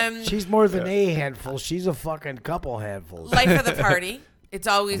 She's more than a handful. She's a fucking couple handfuls. Life of the party. It's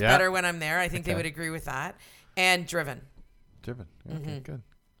always better when I'm there. I think they would agree with that. And driven. Driven. Okay, good.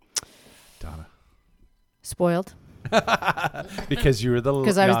 Donna. Spoiled. Because you were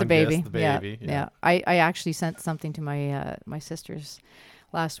because I was the baby. Yeah. I actually sent something to my sisters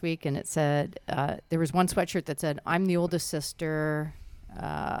last week, and it said there was one sweatshirt that said, "I'm the oldest sister."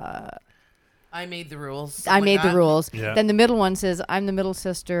 I made the rules. I made the rules. Yeah. Then the middle one says, "I'm the middle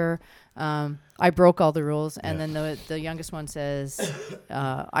sister. I broke all the rules." And then the youngest one says,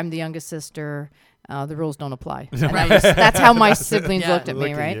 "I'm the youngest sister. The rules don't apply." And that's how my siblings looked at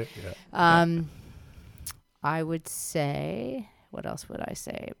me, right? I would say, what else would I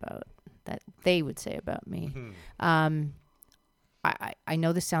say about that they would say about me? I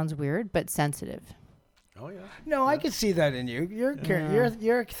know this sounds weird, but sensitive. Oh yeah. No, I can see that in you. You're a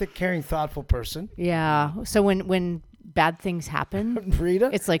caring, thoughtful person. Yeah. So when bad things happen,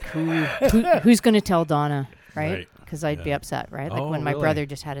 Rita, it's like who's going to tell Donna, right? Because I'd be upset, right? Like when my brother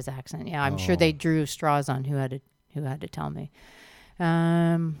just had his accident. Yeah, I'm sure they drew straws on who had to tell me.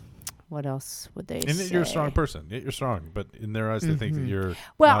 What else would they say? You're a strong person. You're strong, but in their eyes, they think that you're.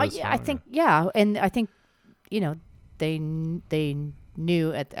 Well, I think and I think they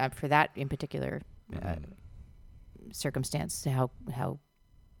knew for that in particular circumstance how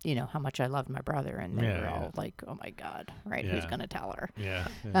much I loved my brother, and they were all like, "Oh my God, right? Who's gonna tell her?" Yeah.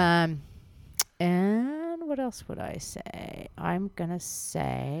 And what else would I say? I'm gonna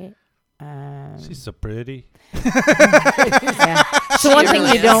say. She's so pretty. So one thing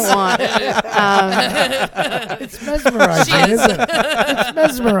you don't want. It's mesmerizing, isn't it? It's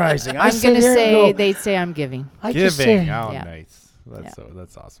mesmerizing. I'm going to say they'd say I'm giving. Nice.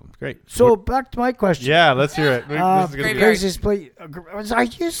 That's awesome. Great. So back to my question. Yeah, let's hear it. This is gonna be- Graveyard. Craziest place. Are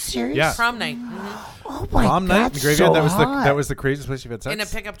you serious? Yeah. Prom night. Oh my Prom God. night in the graveyard. So That was the craziest place you've had sex. In a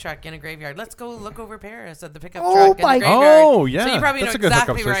pickup truck in a graveyard. Let's go look over Paris at the pickup Oh truck in my- the graveyard. Oh yeah, So you probably that's know a good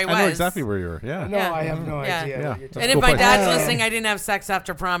exactly hookup where place. I was. know exactly where you were. Yeah. No, Yeah. I have no Yeah. idea. Yeah. what you're That's talking And if cool my place. dad's listening, I didn't have sex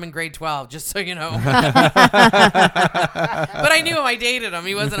after prom in grade 12, just so you know. But I knew him. I dated him.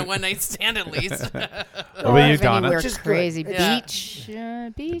 He wasn't a one-night stand at least. What about you, Donna? Anywhere Just crazy good. Yeah.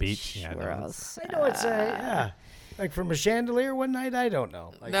 beach. beach, yeah, Where no, else? I know it's like from a chandelier one night. I don't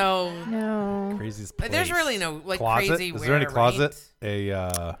know. Like, No. No, Craziest place. There's really no like closet. crazy. Is there any where, closet?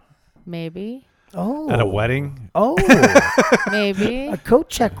 right? maybe, Oh. At a wedding? Oh. maybe. A coat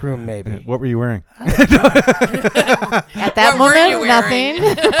check room, maybe. What were you wearing? At that What were you moment, wearing?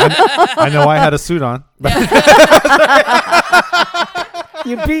 nothing. I know I had a suit on.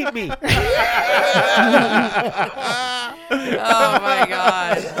 You beat me. Oh my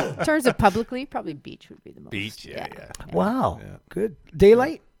god. In terms of publicly, probably beach would be the most. Beach, yeah. Wow. Yeah. Good.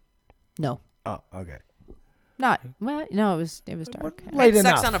 Daylight? No, Oh, okay. not well. No, it was dark. I Light had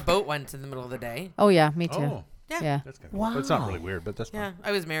sex enough. on a boat once in the middle of the day. Oh yeah, me too. Oh, Yeah. Yeah. that's good. Wow. It's not really weird, but that's fine. Yeah,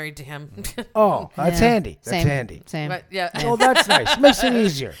 I was married to him. Oh, that's Yeah. handy. That's Same. handy. Same. But yeah. Oh, that's nice. Makes it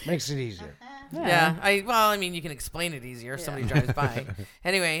easier. Yeah, I mean, you can explain it easier if somebody drives by.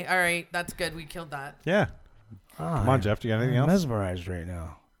 Anyway, all right, that's good. We killed that. Yeah. Oh, Come on, Jeff. Do you got anything I'm else? mesmerized right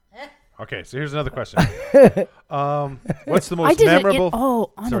now. Okay, so here's another question. What's the I most did memorable? it.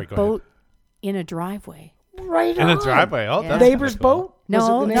 On Sorry, a go ahead. boat in a driveway. Right In on. a driveway. Oh, Yeah. that's Neighbor's kinda cool. boat? Was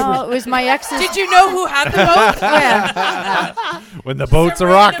No, it the no, neighbor's? it was my ex's. Did you know who had the boat? Yeah. When the boat's a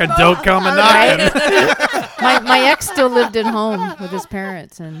rockin', boat. don't come a knockin'. my ex still lived at home with his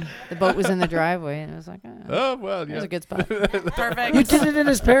parents, and the boat was in the driveway, and it was like, Oh, well, it was yeah. a good spot. Perfect. You did it in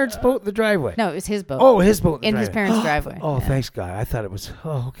his parents' boat in the driveway? No, it was his boat. Oh, his boat in his driveway. parents' driveway. Oh, Yeah. thanks, God. I thought it was.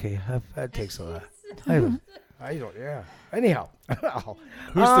 Oh, okay. That takes a lot. I don't. Yeah. Anyhow. Who's go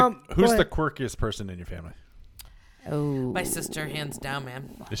the ahead. quirkiest person in your family? Oh, My sister, hands down,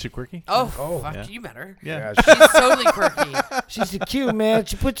 man. Is she quirky? Oh, fuck, Yeah. you met her. Yeah. She's totally quirky. She's a cute man.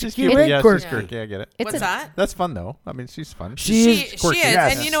 She puts a She's cute cute. in Yeah, quirky. she's quirky. I get it. it's What's a, that? That's fun, though. I mean, she's fun. She She quirky, is.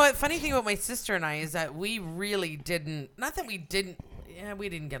 yes. And you know what? Funny thing about my sister and I is that we really didn't, not that we didn't, we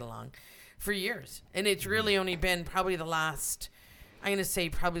didn't get along for years. And it's really only been probably the last, I'm going to say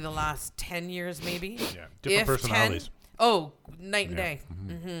probably the last 10 years maybe. Yeah, different If personalities. 10. Oh, night and Yeah. day.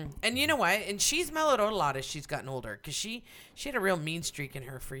 And you know what? And she's mellowed out a lot as she's gotten older because she had a real mean streak in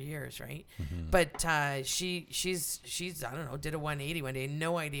her for years, right? But she's I don't know, did a 180 one day,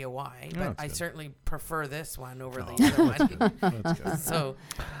 no idea why, but that's I good. certainly prefer this one over the other one. That's good. So,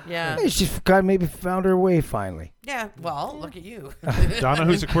 yeah, Hey, she's kind of maybe found her way finally. yeah. Well, look at you. Donna,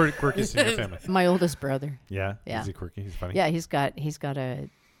 who's the quirkiest in your family? my oldest brother. Yeah. Yeah. Is he quirky? He's funny. Yeah, he's got a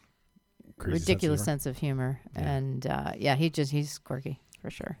Crazy ridiculous sense sense of humor, Yeah. and he's quirky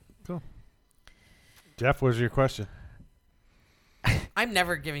for sure. of humor. Jeff, what was your question? I'm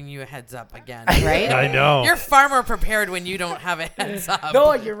never giving you a heads up again. Right? I know. You're far more prepared when you don't have a heads up.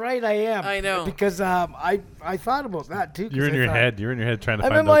 No, you're right. I am. I know. Because I thought about that too. 'cause You're in I your thought- head. You're in your head trying to I'm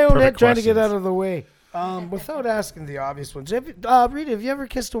find in my those own head perfect trying to get out questions. of the way. Without asking the obvious ones. Rita, have you ever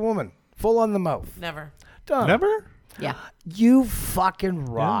kissed a woman full on the mouth? Never. Done. Never? Yeah. You fucking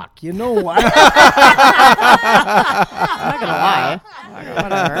rock. You know what? I'm not gonna lie.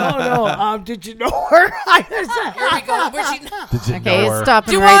 Whatever. no. Did you know her? Here we go. Where's she? Did you Okay, know it's her?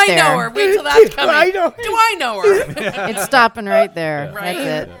 stopping Do right I there. know her? Wait till that's coming. I know. Do I know her? It's stopping right there. Right.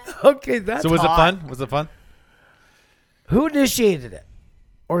 That's it. Okay, that's So was it hot. fun? Was it fun? Who initiated it?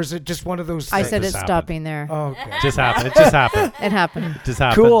 Or is it just one of those I things? said just it's happened. stopping there. Oh, okay. Just happened. It just happened. It happened. Just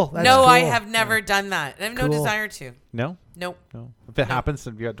happened. Cool. That's No, I cool. have never done that. I have no Cool. desire to. No? Nope. No. If it happens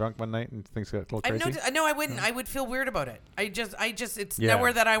and you got drunk one night and things got a little I crazy. no, I wouldn't. I would feel weird about it. I just, it's Yeah,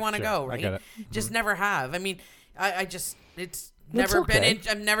 nowhere that I want to sure. go. I Right? get it. Just never have. I mean, I just, it's That's never been. okay.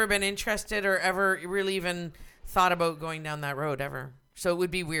 I've never been interested or ever really even thought about going down that road ever. So it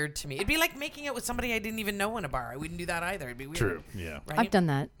would be weird to me. It'd be like making out with somebody I didn't even know in a bar. I wouldn't do that either. It'd be weird. True. Yeah. Right? I've done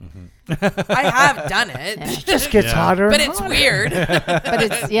that, I have done it. Yeah. It just gets Yeah. hotter. But and it's hotter. weird. but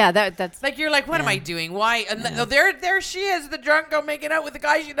it's that's Like you're like, what am I doing? Why? And there she is, the drunk girl making out with the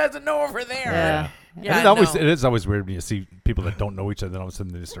guy she doesn't know over there. yeah. Yeah, And it no. is always weird when you see people that don't know each other and all of a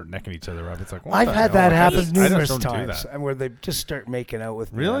sudden they just start necking each other up. It's like, what I've the had hell? that I happen just numerous don't do times, that. and where they just start making out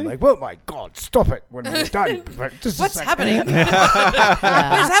with me. Really? I'm like, oh my God, stop it when we're done. Just a What's second. happening? Yeah.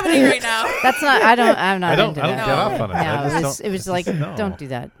 What's happening right now? That's not. I'm not I don't into get that. off on it. I Yeah, just it was don't- like no. don't do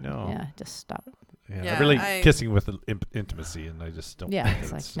that. No. Yeah, just stop. Yeah, really kissing with intimacy, and I just don't. Yeah, think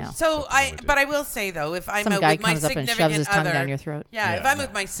it's that's like, no. So but I will say though, if I'm Some out guy with my comes up and shoves significant his tongue other, down your throat. yeah, if Yeah, I'm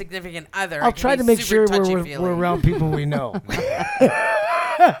with my significant other, I'll try to make sure we're around people we know.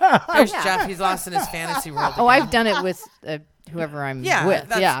 There's Jeff. He's lost in his fantasy world. Oh, again. I've done it with whoever I'm Yeah, with.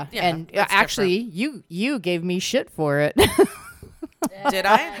 that's- Yeah, yeah, and that's actually, you gave me shit for it. Did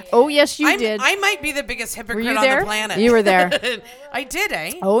I? Oh yes, you did. I might be the biggest hypocrite you on there? the planet. You were there. I did,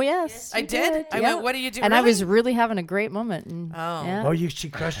 eh? Oh yes, I you did. I yeah. went, what do you do? And I really? was really having a great moment. And, Oh. yeah. Oh, she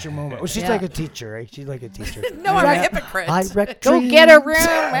crushed your moment. Well, she's Yeah. like a teacher, right? She's like a teacher. No, I'm a hypocrite. I wreck Go dreams. get a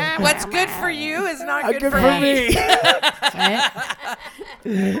room. What's good for you is not good, Good for for me. me.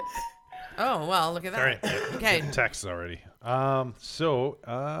 Right? Oh, well, look at All right. that. Okay. Texts already. So,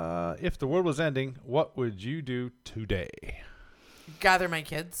 if the world was ending, what would you do today? Gather my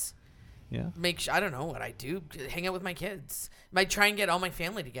kids. Yeah. I don't know what I do. Hang out with my kids. Might try and get all my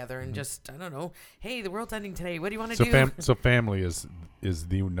family together and just, I don't know. Hey, the world's ending today. What do you want to do? So family is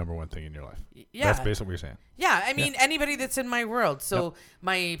the number one thing in your life. Yeah. That's basically what you're saying. Yeah, I mean, anybody that's in my world. So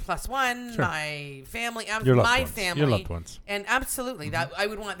my plus one, Sure. my family, Your loved my ones. family. Your loved ones. And absolutely, that I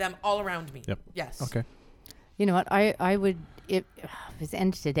would want them all around me. Yep. Yes. Okay. You know what? I would. It was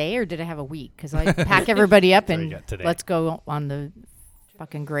end today, or did I have a week? Because I pack everybody up So you and got today. let's go on the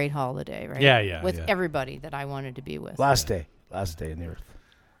fucking great holiday, right? Yeah, With yeah. everybody that I wanted to be with. Last day in the earth.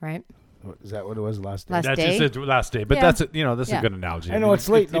 Right? Is that what it was? Last day. Last That's day? just last day, but Yeah. that's this is Yeah. a good analogy. I know it's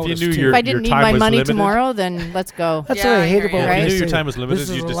late If you notice, knew too. your If I didn't need time my was money limited, tomorrow, then let's go. That's Yeah, what I I hate hear about you. If when you they knew your say, time was limited, this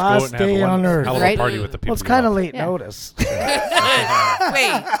is you the just go last and have day one on earth. hell of a Right. party with the people. Well, it's you kind of love. late Yeah. notice. Wait,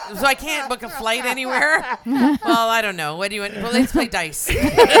 so I can't book a flight anywhere? Well, I don't know. What do you want? Well, let's play dice.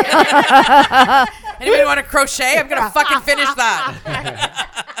 Anybody want to crochet? I'm going to fucking finish that.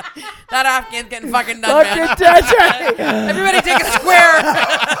 That Afghan's getting fucking done, man. Fucking that's right. Everybody take a square.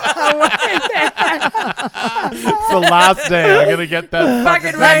 It's the last day. I'm gonna get that Fucking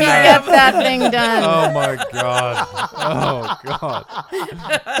fucking right. thing I Get done. that thing done. Oh my god. Oh god.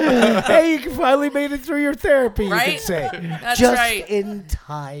 Hey, you finally made it through your therapy, you Right? can say. That's Just right. in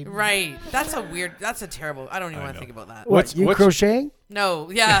time. Right. That's a terrible. I don't even want to know. think about that. What, you what's- crocheting? No,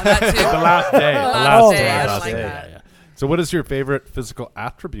 yeah, that too. The last day. The last last day, day. I don't Last like day. that. Yeah. So, what is your favorite physical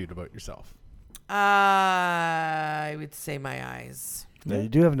attribute about yourself? I would say my eyes. No, you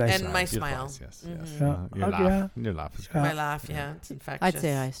do have nice And eyes. my Beautiful smile. eyes, yes. Mhm. Yes. Yeah. Your Okay. laugh. Your laugh is Yeah. My laugh, yeah, it's infectious. I'd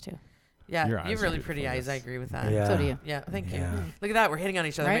say eyes too. Yeah, Your you eyes have are really pretty beautiful, eyes. I yes. agree with that. Yeah. So do you. Yeah, thank you. Yeah. Look at that, we're hitting on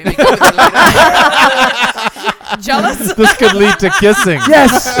each other. Right? Maybe go with your later. Jealous? This could lead to kissing.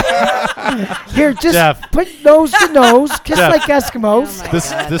 Yes. Here, just Jeff. put nose to nose, kiss Jeff. like Eskimos. Oh my This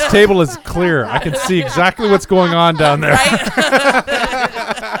God. this table is clear. I can see exactly what's going on down there. Right?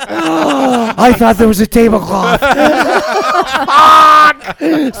 I thought there was a tablecloth. Fuck.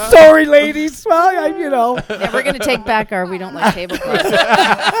 Sorry, ladies. Well, Yeah, we're gonna take back our we don't like tablecloths.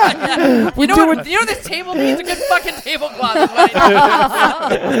 You know this table needs a good fucking tablecloth. Is what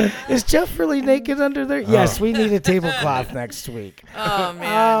I need. Is Jeff really naked under there? Yes, we need a tablecloth next week. Oh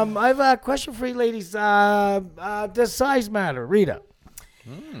man. I have a question for you, ladies. Does size matter, Rita?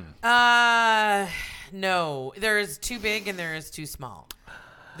 No. There is too big and there is too small.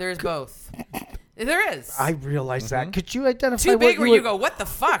 There's both. There is. I realize that. Could you identify too big what where you you go, what the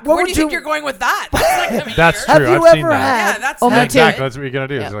fuck? What Where would do you think you- you're going with that? That's not gonna be That's here. true. Have you I've seen ever that. had? Yeah, that's Oh, not me too. Exactly. good. That's what you're gonna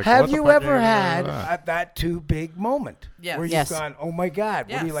do. Yeah. It's like, Have what the you fuck ever are you had gonna do? that too big moment? Yes. Where you've Yes. gone, oh my God,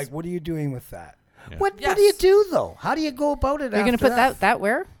 what are you Yes. like? What are you doing with that? Yeah. What Yes. do you do though? How do you go about it? You're gonna after put that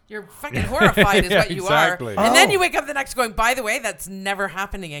where? You're fucking horrified is Yeah, what you exactly. are. And then Oh. you wake up the next going, by the way, that's never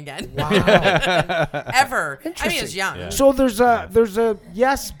happening again. Wow. Ever. I mean, it's Interesting. young. Yeah. So there's a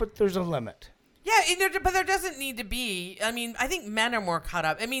yes, but there's a limit. Yeah, but there doesn't need to be. I mean, I think men are more caught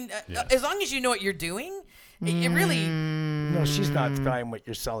up. I mean, Yes. as long as you know what you're doing, it really. No, she's not buying what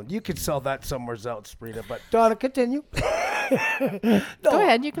you're selling. You could sell that somewhere else, Rita. But Donna, continue. Go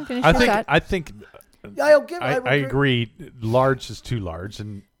ahead, you can finish your thought. I think I agree. Large is too large,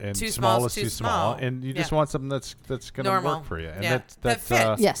 and Too small small is is too too small, small. and you just Yeah. want something that's going to Normal. work for you, and Yeah. that That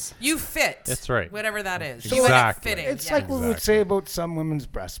fits. Yes. You fit. That's right. Whatever that is. So you end up Exactly. fitting. It's yeah. like what we would Exactly. say about some women's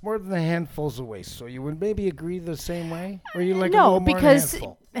breasts, more than a handful's of waist. So you would maybe agree the same way, or you like a No, little more because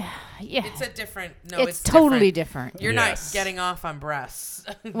than a handful? yeah, It's a different. No, it's it's totally different. You're Yes. not getting off on breasts.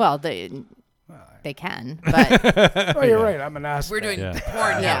 Well, they can, but Oh, you're right. I'm an ass. We're man. doing Yeah.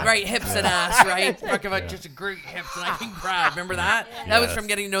 porn, Yeah. right? Hips and ass, right? Talk about just great hips and I can grab. Remember that? That was Yes. from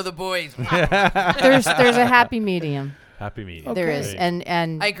getting to know the boys. there's a happy medium. happy medium. There is, and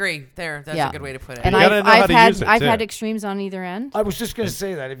I agree. That's Yeah. a good way to put it. and You gotta know how to use it, I've too. had extremes on either end. I was just going to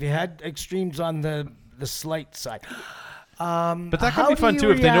say that if you had extremes on the slight side. But that how can be do fun you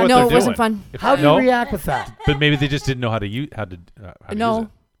too if they know react- what No, they're it doing. wasn't fun. How do you No? react with that? But maybe they just didn't know how to use how to use it. No.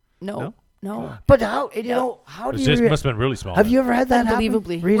 No? But how how It do you? just rea- must have been really small. have you ever had that happen?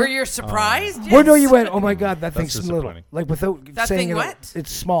 Unbelievably. Rita? Were you surprised? Well, no, Yes. you went. Oh my God, that thing's little. disappointing. Like without That saying thing it. what?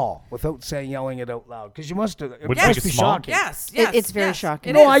 It's small without yelling it out loud. Because you must have. It Would you must think be it's small? shocking. Yes, It- yes. it's very yes.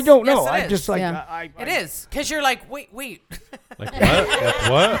 shocking. It No, I is. don't Yes, know. it I'm is. just like Yeah. It is because you're like, wait. Like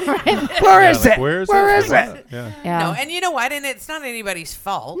what? Like what? Where is it? Where is Where it? is it? Yeah. Yeah. No, and you know what? And it's not anybody's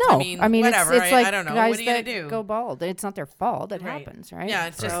fault. No, I mean whatever. It's like I don't know. guys What are you gonna that do? go bald. It's not their fault. It Right. happens, right? Yeah,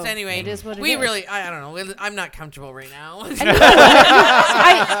 it's just So anyway. It is what it we is. really, I don't know. I'm not comfortable right now.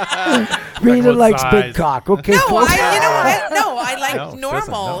 Rita what likes size? big cock. Okay, No, folks. you know what? No, I like No,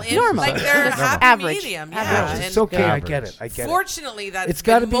 normal. listen, In, no. like they're Normal. happy Average. medium. Average. Yeah, It's and okay. I Average. get it. I get it. fortunately, that's It's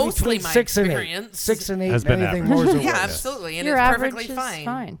got to be mostly between my 6 and 8. experience. 6 and 8. Has been Anything average. more is a Yeah, worse. absolutely, and Your it's average perfectly is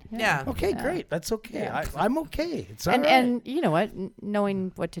fine. Yeah. Yeah. Okay, Yeah. great. That's okay. Yeah. I'm okay. It's all And right. and you know what?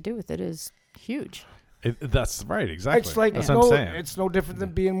 Knowing what to do with it is huge. That's right. Exactly. It's like that's no, what I'm saying. it's no different than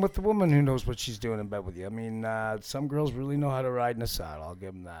being with the woman who knows what she's doing in bed with you. I mean, some girls really know how to ride in a saddle. I'll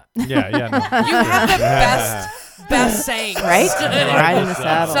give them that. Yeah. No. You have the best saying, Right? Ride in the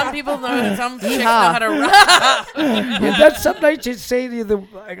saddle. Some people know. Some chicks know Yeehaw. how to ride. Yeah, that's some nights you'd say to you.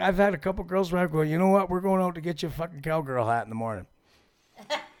 Like, I've had a couple girls where I go, you know what? We're going out to get you a fucking cowgirl hat in the morning.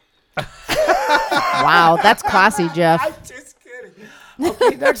 Wow, that's classy, Jeff. I'm just kidding.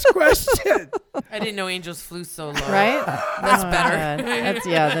 Okay, next question. I didn't know angels flew so low. Right? That's Oh, better.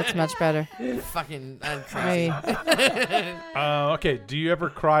 God. That's much better. Fucking crazy. Right. Okay. Do you ever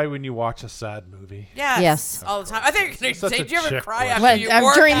cry when you watch a sad movie? Yes. Yes. All the time. I think you're Such going to say, a do you ever chick cry question. after When, you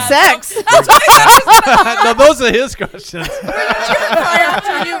during orgasm? sex. No, those are his questions. Do Cry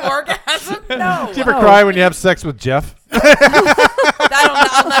after you orgasm? No. you ever cry when you have sex with Jeff?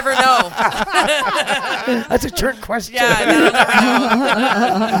 I'll never know. That's a trick question. Yeah, that'll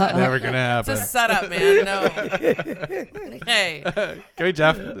never know. Never gonna It's a happen. setup, man. No. Hey, Okay,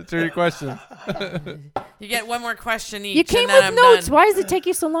 Jeff. That's your question. you get one more question each. You came and then with I'm notes. Done. Why does it take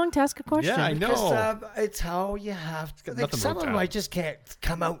you so long to ask a question? Yeah, I Because know. it's how you have to. got Like, nothing some wrote of them down. I just can't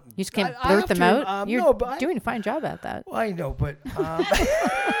come out. You just can't I blurt have them to, out. You're no, but doing a fine job at that. I know, but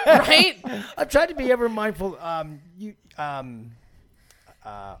Right? I'm trying to be ever mindful.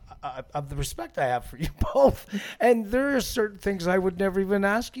 Of the respect I have for you both, and there are certain things I would never even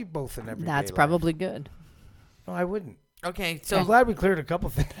ask you both in every. That's probably good. No, I wouldn't. Okay, I'm so glad we cleared a couple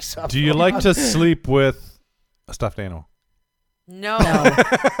things up. Do you like to sleep with a stuffed animal? no. No.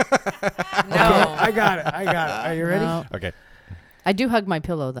 No. I got it. Are you ready? No. Okay. I do hug my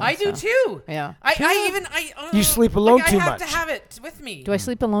pillow, though. I do so. too. Yeah. You sleep alone like too I have much. to have it with me. Do I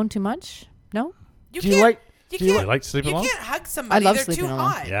sleep alone too much? No? You Do you can't. like- You do you can't. You like to sleep you alone? can't hug somebody. I love They're sleeping too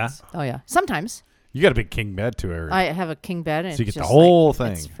alone. hot. Yeah. Oh, yeah. Sometimes. You got a big king bed too, Eric. I have a king bed, and So you it's get the just whole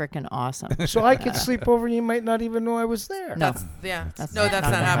like, It's thing. freaking awesome. So I could sleep over, and you might not even know I was there. No. Yeah. That's No, that's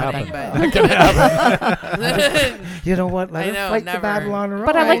not not gonna happening. You know what? Let I her know, fight never. the battle on her own.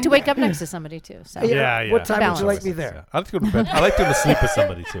 But I like to wake up next to somebody, too. So. Yeah. What time would Balance. you like me there? Yeah. I like to go to bed. I like to go to sleep with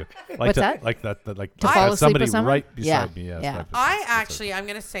somebody too. Like What's to, that? Like that. Like To have fall asleep somebody with someone? right beside Yeah. me. Yes, Yeah. right beside I me. actually, I'm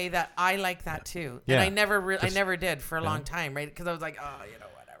gonna say that I like that too, and Yeah. I never did for a long time, right? Because I was like, oh,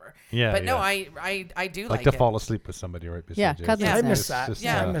 whatever. Yeah. But no, yeah. I do like like to it. fall asleep with somebody right beside Yeah, you. cuddling Yeah. I is miss nice. that. just,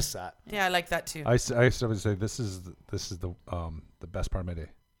 Yeah, yeah. I miss that. Yeah, I like that too. I used to always say this is the best part of my day.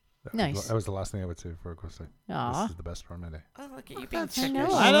 Nice. That was the last thing I would say before I go to sleep. Aw. This is the best part of my day. Oh, look at you being I chickish. know.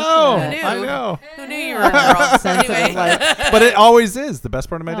 I know. Who knew? I know. Who knew you were a girl? Sensitive Anyway, like But it always is the best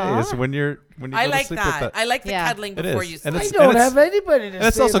part of my day is Aw. when you I go like to sleep that. with that. I like the Yeah. cuddling It before is. you And sleep. I it's- don't have anybody to And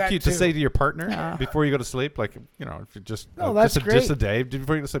it's say also that cute to. to say to your partner Yeah. before you go to sleep, like, you know, if you just, No, that's just, great. just a day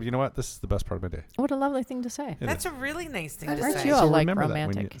before you go to sleep, you know what? This is the best part of my day. What a lovely thing to say. It That's is. a really nice thing That to is say. You all So like remember that when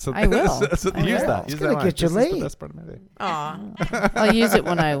romantic. you- so I will. so I use will. that. It's Use gonna that line. get you This is the laid. best part of my day. Aw. I'll use it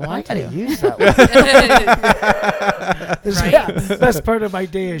when I I want gotta to. use that one. This- Right. Yeah, best part of my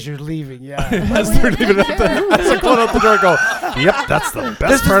day is you're leaving. Yeah. As they're leaving it at the, as they're going out the door, go, yep, that's the best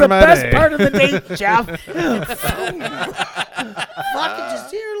This is part the of my best day. part of the day, Jeff. Fucking just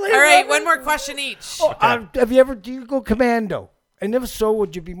see you later. All right, one more question each. Do you go commando? And if so,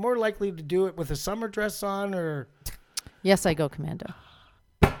 would you be more likely to do it with a summer dress on or? Yes, I go commando.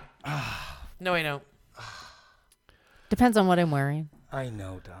 No, I don't. Depends on what I'm wearing. I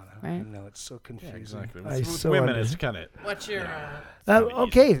know, Donna. I Right. know it's so confusing. Exactly. I With so women, under- it's kind of. What's your?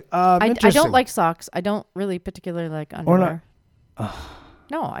 okay. I interesting. don't like socks. I don't really particularly like Or not- underwear.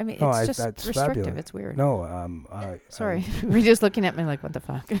 No, I mean, No, it's I- just that's restrictive. fabulous. It's weird. No. Sorry. Rita's looking at me like, what the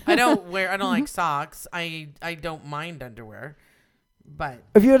fuck? I don't like socks. I don't mind underwear. But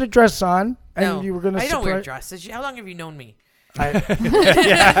If you had a dress on and no, you were going to I don't wear dresses. How long have you known me?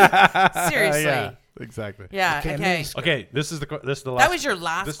 Seriously. Yeah, exactly. Yeah. Okay. Okay, this is the last. That was your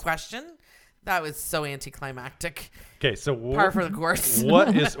last question. That was so anticlimactic. Okay, so Par for the course.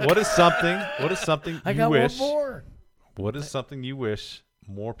 what is something I you got wish? one more. What is something you wish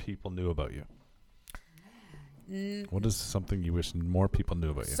more people knew about you? What is something you wish more people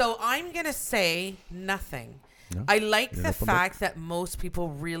knew about you? So I'm gonna say nothing. No? I like You're the an open fact that most people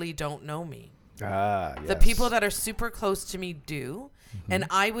really don't know me. Yes. The people that are super close to me do, and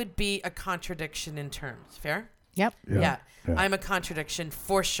I would be a contradiction in terms. Fair? Yep. Yeah. I'm a contradiction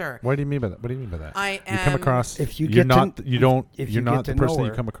for sure. What do you mean by that? What do you mean by that? I You come am across. If you you're get not. to- You don't. if You're you not get the to know person you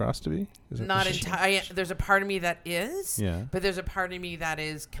her. come across to be. Is it? not entirely. There's a part of me that is, Yeah. but there's a part of me that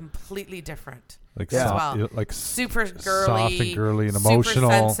is completely different. Like Yeah. soft, Well, like Super girly, soft and girly and super emotional,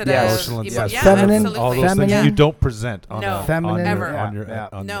 sensitive, emotional and yes. sensitive. Yeah, Feminine, absolutely. all those things feminine. you don't present on No. a, Feminine, on, your, ever. on, your, Yeah.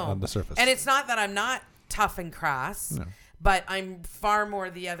 on, No. on the surface. And it's not that I'm not tough and crass, No. but I'm far more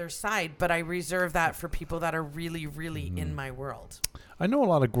the other side. But I reserve that for people that are really, really in my world. I know a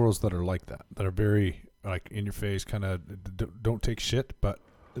lot of girls that are like that are very like in your face, kind of don't take shit, but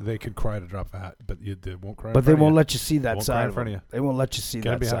they could cry to drop a hat, but they won't cry. But they won't let you see that Won't cry side in of front of them. you. They won't let you see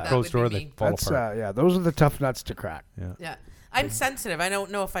Gotta that be behind side. That closed would door. be They me. fall That's apart. yeah. Those are the tough nuts to crack. Yeah. Yeah. I'm sensitive. I don't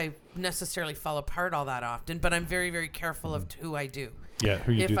know if I necessarily fall apart all that often, but I'm very, very careful of who I do. Yeah,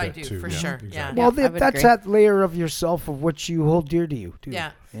 who you If do I that do, too. for yeah, sure. Exactly. Yeah. Well, I would that's agree. that layer of yourself of which you hold dear to you, too.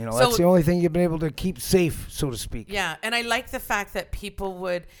 Yeah. You know, So- that's the only thing you've been able to keep safe, so to speak. Yeah, and I like the fact that people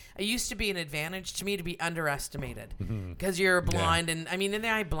would. It used to be an advantage to me to be underestimated because you're blind, and I mean, and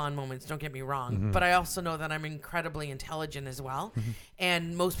I have blonde moments. Don't get me wrong, but I also know that I'm incredibly intelligent as well.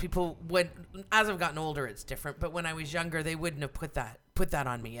 And most people, when as I've gotten older, it's different. But when I was younger, they wouldn't have put that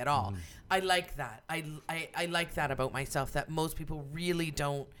on me at all. I like that. I like that about myself. That most people really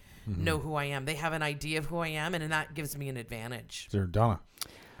don't know who I am. They have an idea of who I am, and that gives me an advantage. Sir Donna.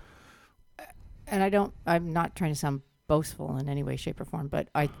 And I'm not trying to sound boastful in any way, shape, or form, but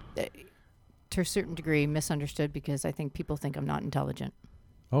I, to a certain degree, misunderstood because I think people think I'm not intelligent.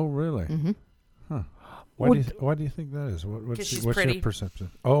 Oh, really? Mm-hmm. Huh. Why do you think that is? 'Cause she's what's pretty. your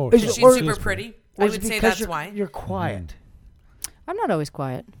perception? Oh, Is She's it- or- super pretty. I Was it would say because that's why. you're quiet. I'm not always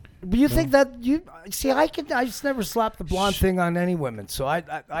quiet. But you think that you see? I just never slapped the blonde thing on any women, so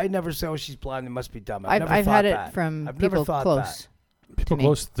I never say, "Oh, she's blonde. It must be dumb." I've never had thought it that. from I've never people thought close. people me.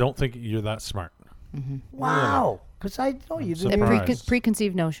 close don't think you're that smart. Wow, because I know you so didn't. A Surprised.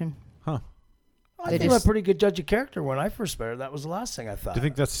 preconceived notion. Huh? I They think I'm a just- pretty good judge of character when I first met her. That was the last thing I thought. Do you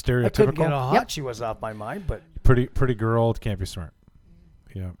think that's I couldn't get how stereotypical? hot she was off my mind, but Pretty girl can't be smart.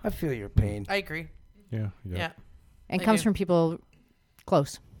 Yeah, I feel your pain. I agree. yeah. Yeah. And I comes do. from people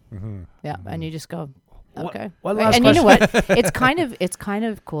close. Mm-hmm. Yeah, and you just go, okay. What last And you know question? what? It's kind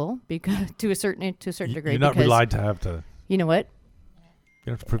of cool because to a certain degree. You're not because relied to have to. you know what? You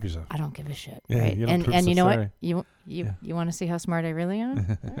don't have to prove yourself. I don't give a shit. Yeah, right? you don't prove And you know what? sincerity. You want to see how smart I really am?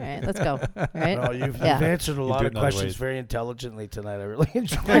 All right, let's go. Right? No, you've Yeah. answered a lot do it of in other questions ways. very intelligently tonight. I really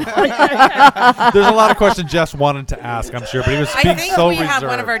enjoyed it. There's a lot of questions Jess wanted to ask, I'm sure, but he was I being think so we reserved. have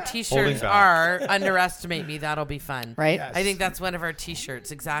one of our holding T-shirts back. are underestimate me. That'll be fun. Right? Yes. I think that's one of our T-shirts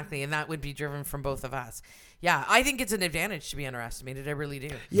exactly, and that would be driven from both of us. Yeah, I think it's an advantage to be underestimated. I really do.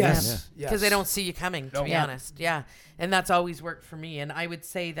 Yes, Because they don't see you coming, to be Yeah. honest. Yeah. And that's always worked for me. And I would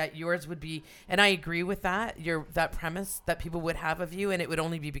say that yours would be, and I agree with that, that premise that people would have of you, and it would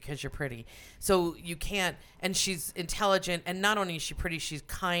only be because you're pretty. So you can't, and she's intelligent, and not only is she pretty, she's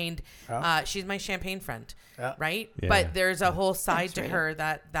kind. Yeah. She's my champagne friend, Yeah. right? Yeah. But there's a whole side to right. her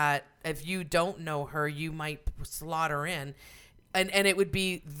that if you don't know her, you might slaughter in. And it would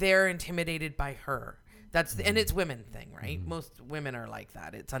be they're intimidated by her. That's and it's women thing, right? Most women are like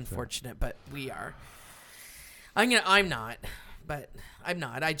that. It's unfortunate, but we are. I'm not, but I'm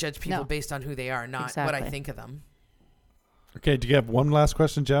not. I judge people No. based on who they are, not what I Exactly. think of them. Okay, do you have one last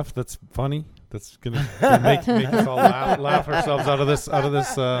question, Jeff? That's funny. That's gonna make us all laugh ourselves out of this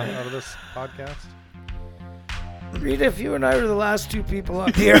podcast. Rita, if you and I were the last two people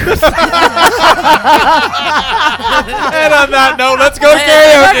up here. And on that note, let's go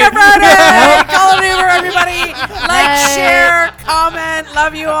karaoke. Vodka Friday! Call an Uber, everybody. Like, Hey. share, comment.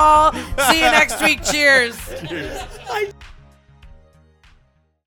 Love you all. See you next week. Cheers.